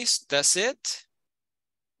 again, please. Does it?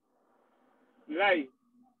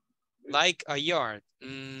 Like a yard.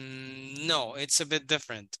 No, it's a bit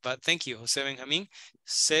different, but thank you, José Benjamín.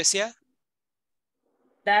 Cecia?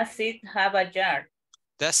 Does it have a yard?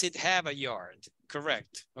 Does it have a yard?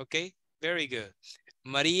 Correct. Okay, very good.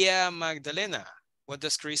 María Magdalena, what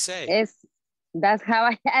does Chris say? Does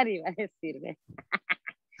have a yard, iba a decirle.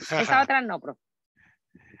 Esa otra no, profe.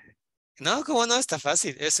 No, ¿cómo no? Está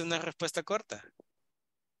fácil. Es una respuesta corta.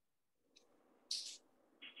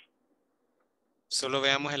 Solo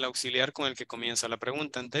veamos el auxiliar con el que comienza la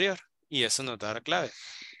pregunta anterior. Y eso nos da la clave.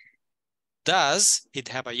 Does it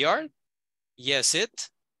have a yard? Yes,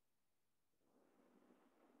 it.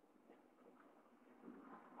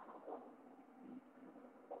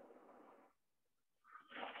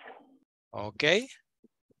 Ok.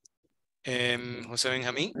 José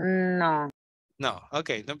Benjamín? No. No, ok,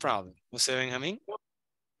 no problem. José Benjamín?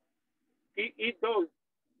 It does.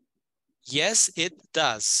 Yes, it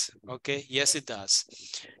does. Ok, yes, it does.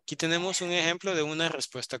 Aquí tenemos un ejemplo de una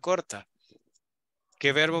respuesta corta.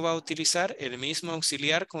 ¿Qué verbo va a utilizar? El mismo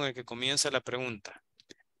auxiliar con el que comienza la pregunta.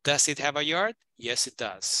 Does it have a yard? Yes, it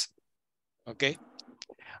does. Ok.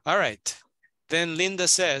 All right. Then Linda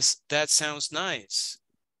says, that sounds nice.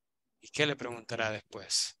 ¿Y qué le preguntará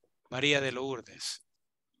después? María de Lourdes.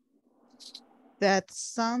 That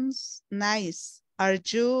sounds nice. Are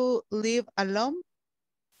you live alone?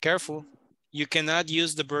 Careful. You cannot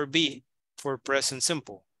use the verb be for present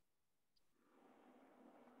simple.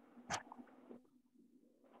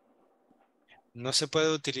 No se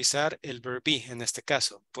puede utilizar el verb be en este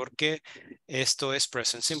caso, porque esto es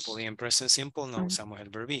present simple y en present simple no usamos el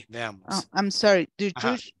verb be. Veamos. Oh, I'm sorry. Do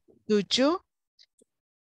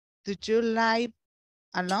you live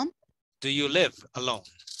alone? Do you live alone?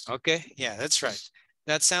 Okay, yeah, that's right.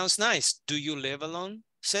 That sounds nice. Do you live alone?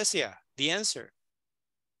 Cecia, the answer.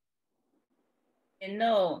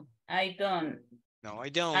 No, I don't. No, I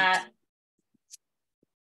don't.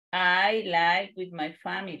 I live with my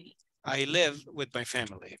family. I live with my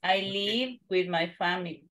family. I live with my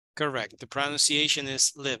family. Correct. The pronunciation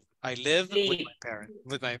is live. I live with my parent,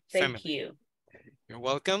 with my family. Thank you. You're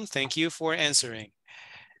welcome. Thank you for answering.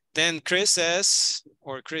 Then Chris says,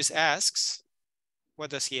 or Chris asks,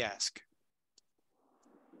 what does he ask?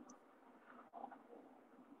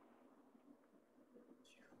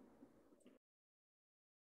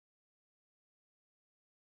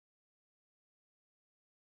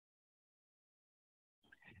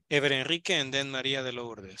 Ever Enrique and then María de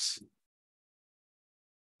Lourdes.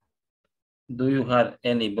 Do you have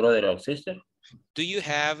any brother or sister? Do you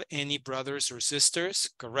have any brothers or sisters?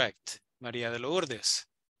 Correct. María de Lourdes.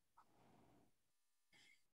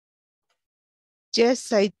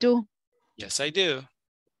 Yes, I do. Yes, I do.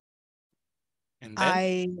 And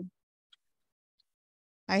then?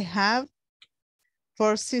 I have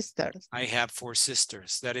 4 sisters. I have 4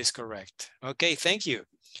 sisters. That is correct. Okay, thank you.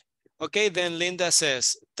 Okay, then Linda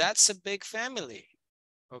says, that's a big family.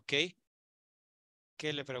 Okay.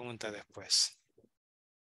 ¿Qué le pregunta después?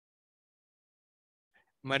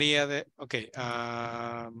 María de, ok,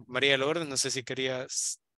 María Lourdes, no sé si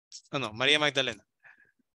querías, no, María Magdalena.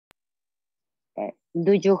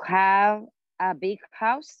 Do you have a big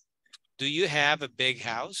house? Do you have a big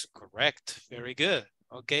house? Correct. Very good.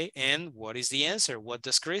 Okay, and what is the answer? What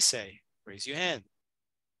does Chris say? Raise your hand.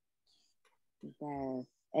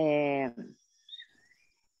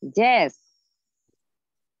 Yes.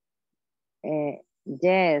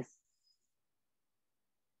 Yes.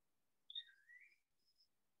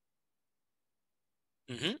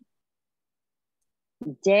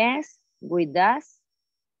 Yes, we does.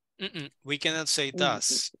 We cannot say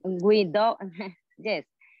does. We do. Yes,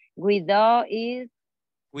 we do it.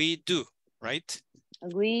 We do, right?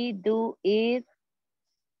 We do it.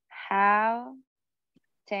 Have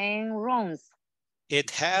 10 rooms.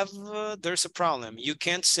 It have, there's a problem. You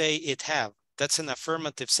can't say it have. That's an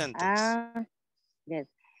affirmative sentence. Yes.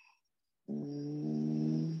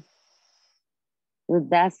 It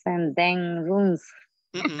doesn't 10 rooms.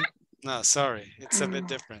 No, sorry. It's a bit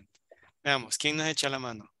different. Veamos, ¿quién nos echa la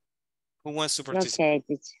mano? Who wants to participate? Okay,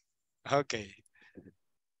 teacher. Okay.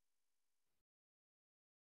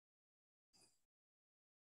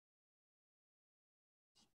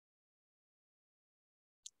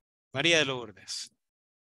 María de Lourdes.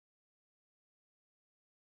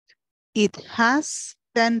 It has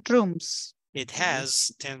 10 rooms. It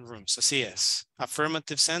has 10 rooms. Así es.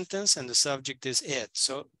 Affirmative sentence and the subject is it.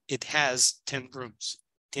 So it has 10 rooms.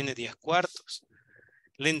 Tiene 10 cuartos.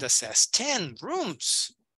 Linda says 10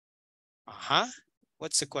 rooms.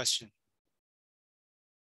 What's the question?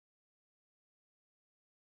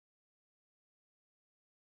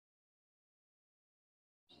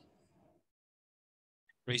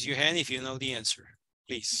 Raise your hand if you know the answer,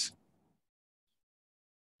 please.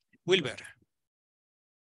 Wilber.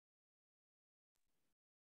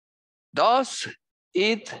 Does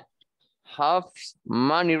it have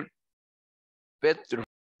many bedrooms?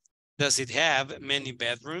 Does it have many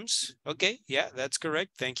bedrooms? Okay, yeah, that's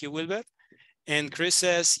correct. Thank you, Wilber. And Chris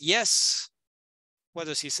says, yes. What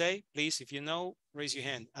does he say? Please, if you know, raise your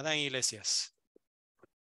hand. Adán Iglesias.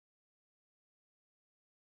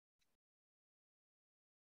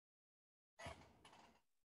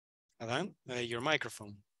 Adán, your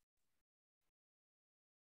microphone.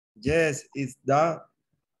 Yes, it's that.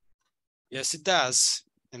 Yes, it does.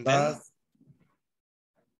 And then?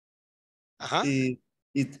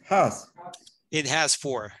 It has. It has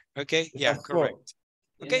 4. Okay, yeah, correct.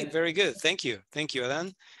 Okay, very good. Thank you. Thank you,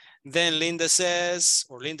 Adán. Then Linda says,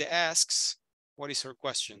 or Linda asks, what is her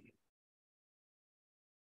question?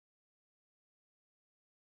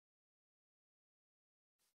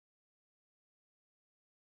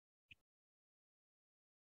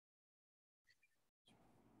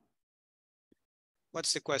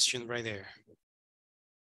 What's the question right there?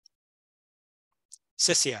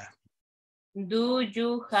 Cecia. Do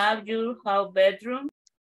you have your own bedroom?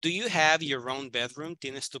 Do you have your own bedroom?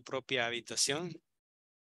 ¿Tienes tu propia habitación?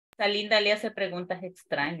 Esta Linda le hace preguntas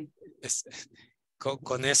extrañas.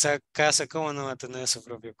 Con esa casa, ¿cómo no va a tener su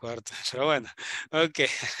propio cuarto? Pero bueno, okay.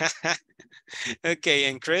 Okay,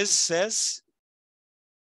 and Chris says?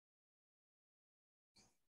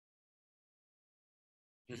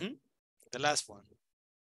 The last one.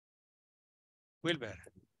 Wilber.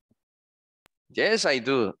 Yes, I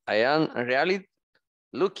do. I am really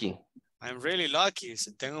lucky. I'm really lucky.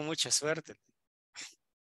 Tengo mucha suerte.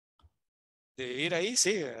 De vivir ahí,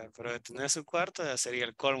 sí, pero de tener su cuarto sería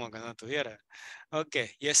el colmo que no tuviera. Okay,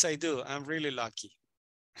 yes, I do. I'm really lucky.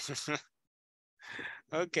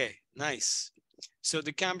 Okay, nice. So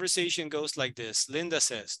the conversation goes like this. Linda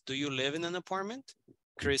says, do you live in an apartment?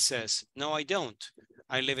 Chris says, no, I don't.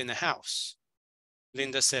 I live in a house.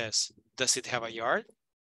 Linda says, does it have a yard?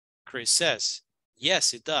 Chris says,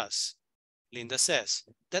 yes, it does. Linda says,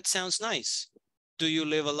 that sounds nice. Do you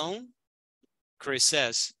live alone? Chris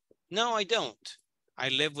says, no, I don't. I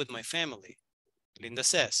live with my family. Linda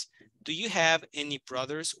says, do you have any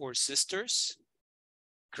brothers or sisters?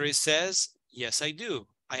 Chris says, yes, I do.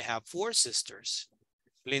 I have 4 sisters.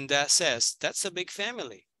 Linda says, that's a big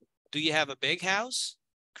family. Do you have a big house?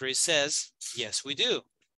 Chris says, yes, we do.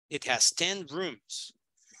 It has 10 rooms.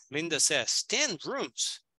 Linda says, 10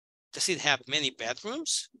 rooms. Does it have many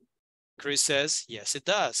bedrooms? Chris says, yes, it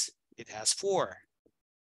does. It has 4.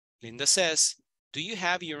 Linda says, do you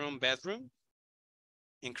have your own bedroom?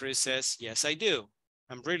 And Chris says, yes, I do.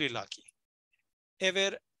 I'm really lucky.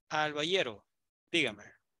 Ever Alballero, dígame.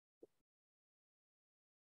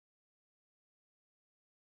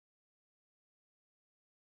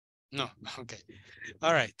 No, okay.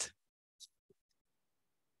 All right.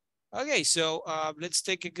 Okay, so let's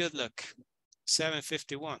take a good look.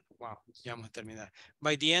 7:51. Wow, ya vamos a terminar.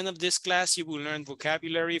 By the end of this class, you will learn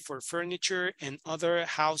vocabulary for furniture and other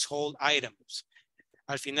household items.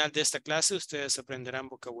 Al final de esta clase, ustedes aprenderán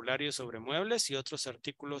vocabulario sobre muebles y otros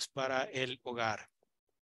artículos para el hogar.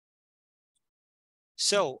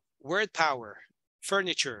 So, word power,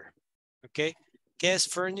 furniture, okay? ¿Qué es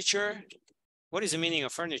furniture? What is the meaning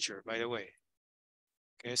of furniture, by the way?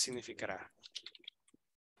 ¿Qué significará?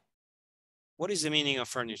 What is the meaning of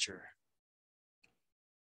furniture?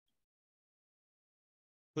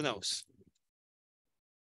 Who knows?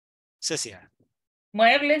 Cecia.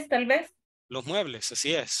 Muebles, tal vez. Los muebles,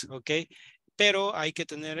 así es, ok. Pero hay que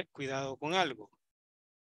tener cuidado con algo.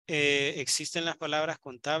 Existen las palabras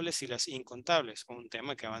contables y las incontables, un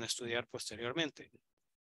tema que van a estudiar posteriormente.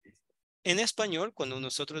 En español, cuando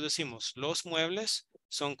nosotros decimos los muebles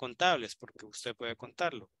son contables, porque usted puede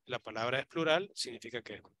contarlo. La palabra es plural, significa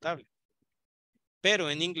que es contable. Pero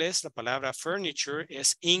en inglés la palabra furniture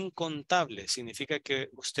es incontable, significa que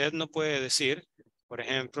usted no puede decir, por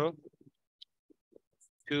ejemplo,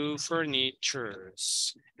 two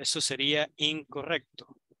furnitures. Eso sería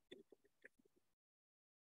incorrecto.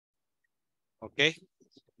 ¿Ok?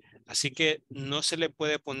 Así que no se le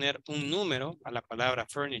puede poner un número a la palabra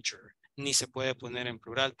furniture, ni se puede poner en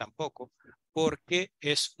plural tampoco, porque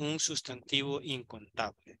es un sustantivo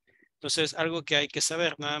incontable. Entonces, algo que hay que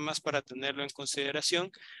saber nada más para tenerlo en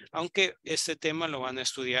consideración, aunque este tema lo van a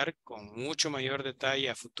estudiar con mucho mayor detalle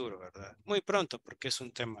a futuro, ¿verdad? Muy pronto, porque es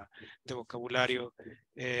un tema de vocabulario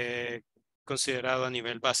considerado a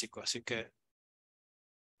nivel básico, así que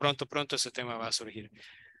pronto ese tema va a surgir.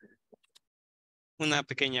 Una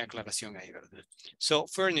pequeña aclaración ahí, ¿verdad? So,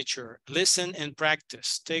 furniture, listen and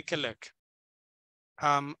practice. Take a look.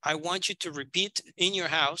 I want you to repeat in your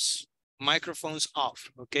house, microphones off,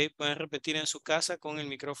 ¿ok? Pueden repetir en su casa con el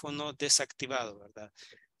micrófono desactivado, ¿verdad?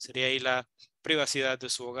 Sería ahí la privacidad de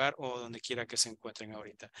su hogar o donde quiera que se encuentren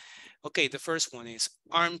ahorita. Okay, the first one is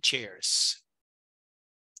armchairs.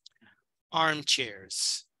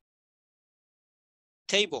 Armchairs.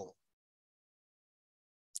 Table.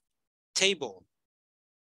 Table.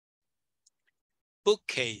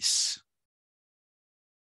 Bookcase.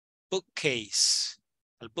 Bookcase.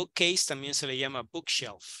 Al bookcase también se le llama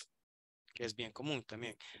bookshelf, que es bien común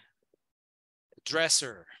también.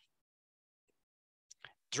 Dresser.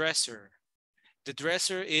 Dresser. The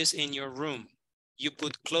dresser is in your room. You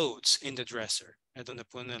put clothes in the dresser. Es donde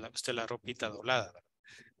pone usted la ropita doblada.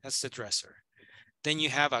 That's the dresser. Then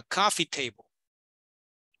you have a coffee table.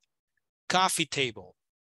 Coffee table.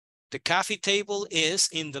 The coffee table is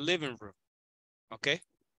in the living room. Okay?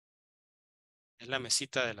 Es la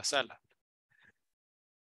mesita de la sala.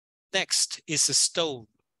 Next is a stove.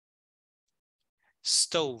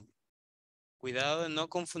 Stove. Cuidado de no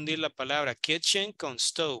confundir la palabra kitchen con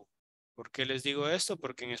stove. ¿Por qué les digo esto?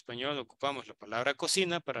 Porque en español ocupamos la palabra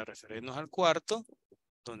cocina para referirnos al cuarto,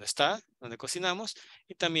 donde está, donde cocinamos,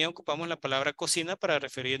 y también ocupamos la palabra cocina para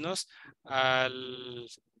referirnos al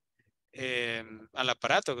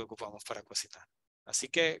aparato que ocupamos para cocinar. Así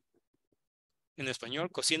que en español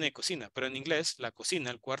cocina y cocina, pero en inglés la cocina,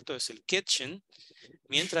 el cuarto es el kitchen,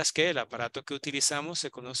 mientras que el aparato que utilizamos se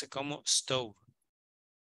conoce como stove.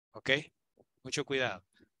 ¿Ok? Mucho cuidado.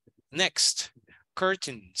 Next,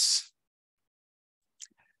 curtains.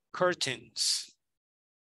 Curtains.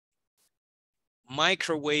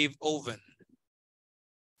 Microwave oven.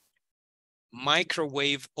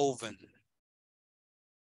 Microwave oven.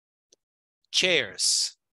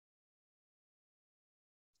 Chairs.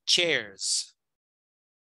 Chairs.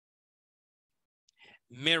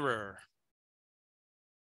 Mirror.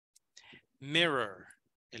 Mirror.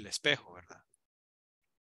 El espejo, ¿verdad?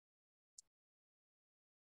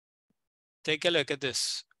 Take a look at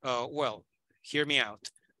this. Well, hear me out.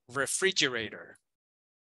 Refrigerator.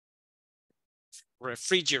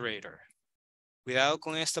 Refrigerator. Cuidado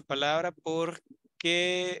con esta palabra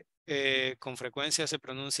porque con frecuencia se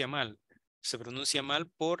pronuncia mal. Se pronuncia mal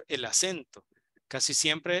por el acento. Casi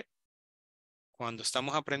siempre cuando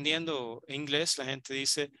estamos aprendiendo inglés la gente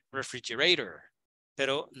dice refrigerator,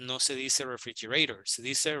 pero no se dice refrigerator, se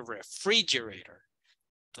dice refrigerator.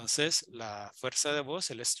 Entonces la fuerza de voz,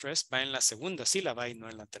 el stress va en la segunda sílaba y no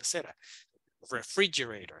en la tercera.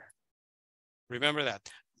 Refrigerator. Remember that.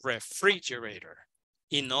 Refrigerator.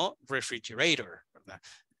 Y no refrigerator, ¿verdad?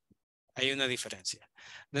 Hay una diferencia.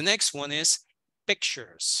 The next one is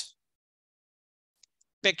pictures.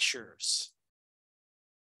 Pictures.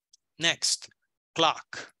 Next,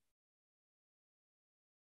 clock.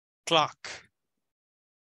 Clock.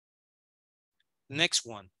 Next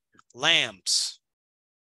one, lamps.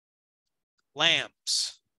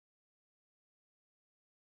 Lamps.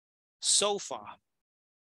 Sofa.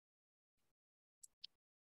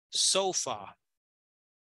 Sofa.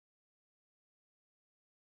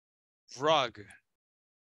 Rug.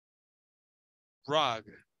 Rug.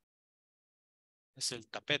 Es el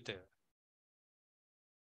tapete.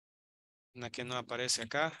 Una que no aparece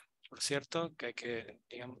acá, por cierto, que hay que,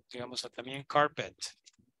 digamos también carpet.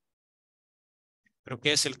 ¿Pero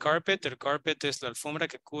qué es el carpet? El carpet es la alfombra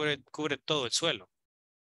que cubre todo el suelo.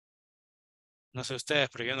 No sé ustedes,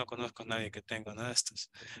 pero yo no conozco a nadie que tenga una de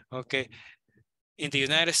estas. Ok. In the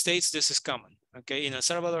United States, this is common. Okay, in El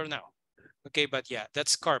Salvador, no. Okay, but yeah,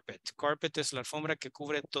 that's carpet. Carpet es la alfombra que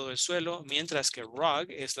cubre todo el suelo, mientras que rug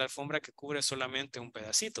es la alfombra que cubre solamente un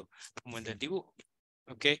pedacito, como el del dibujo.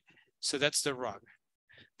 Okay, so that's the rug.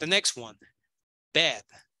 The next one, bed.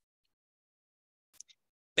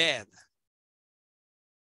 Bed.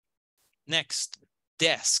 Next,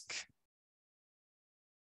 desk.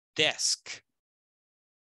 Desk.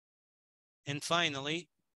 And finally,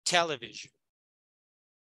 television.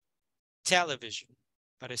 Television.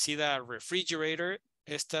 Parecida a refrigerator,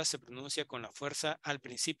 esta se pronuncia con la fuerza al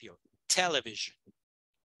principio. Television.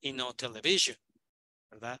 Y no television,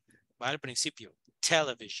 ¿verdad? Va al principio.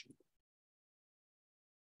 Television.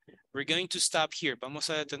 We're going to stop here. Vamos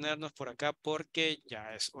a detenernos por acá porque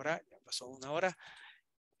ya es hora, ya pasó una hora.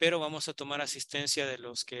 Pero vamos a tomar asistencia de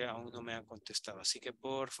los que aún no me han contestado. Así que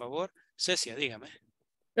por favor, Cecia, dígame.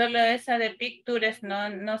 Solo esa de pictures,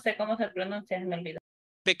 no sé cómo se pronuncia, me olvidó.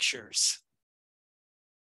 Pictures.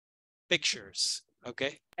 Pictures, ok.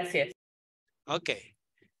 Gracias. Ok,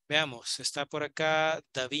 veamos, está por acá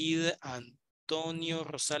David Antonio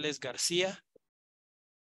Rosales García.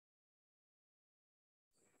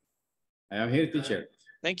 I am here, teacher.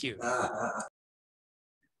 Thank you.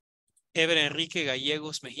 Ever Enrique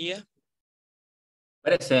Gallegos Mejía.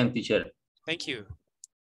 Present, teacher. Thank you.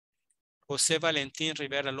 José Valentín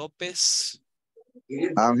Rivera López.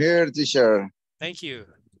 I'm here, teacher. Thank you.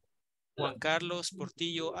 Juan Carlos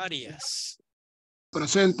Portillo Arias.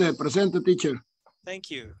 Presente, teacher. Thank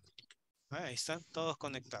you. Ahí están todos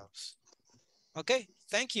conectados. Ok,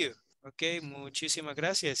 thank you. Ok, muchísimas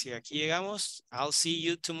gracias. Y aquí llegamos. I'll see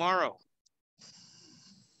you tomorrow.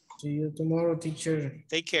 See you tomorrow, teacher.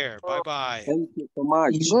 Take care. Bye-bye. Thank you so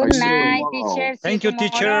much. Good night, teacher. Thank you,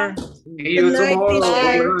 teacher. See you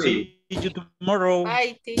tomorrow. See you tomorrow.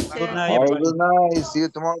 Bye, teacher. Good night. Good night. See you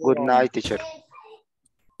tomorrow. Good night, teacher.